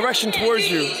our direction towards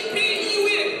you.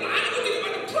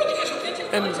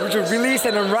 And to release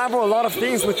and unravel a lot of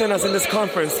things within us in this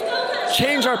conference.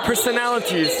 Change our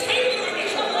personalities.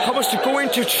 Help us to go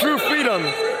into true freedom.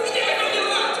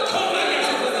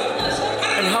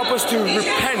 And help us to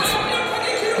repent.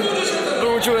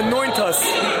 Lord, would you anoint us?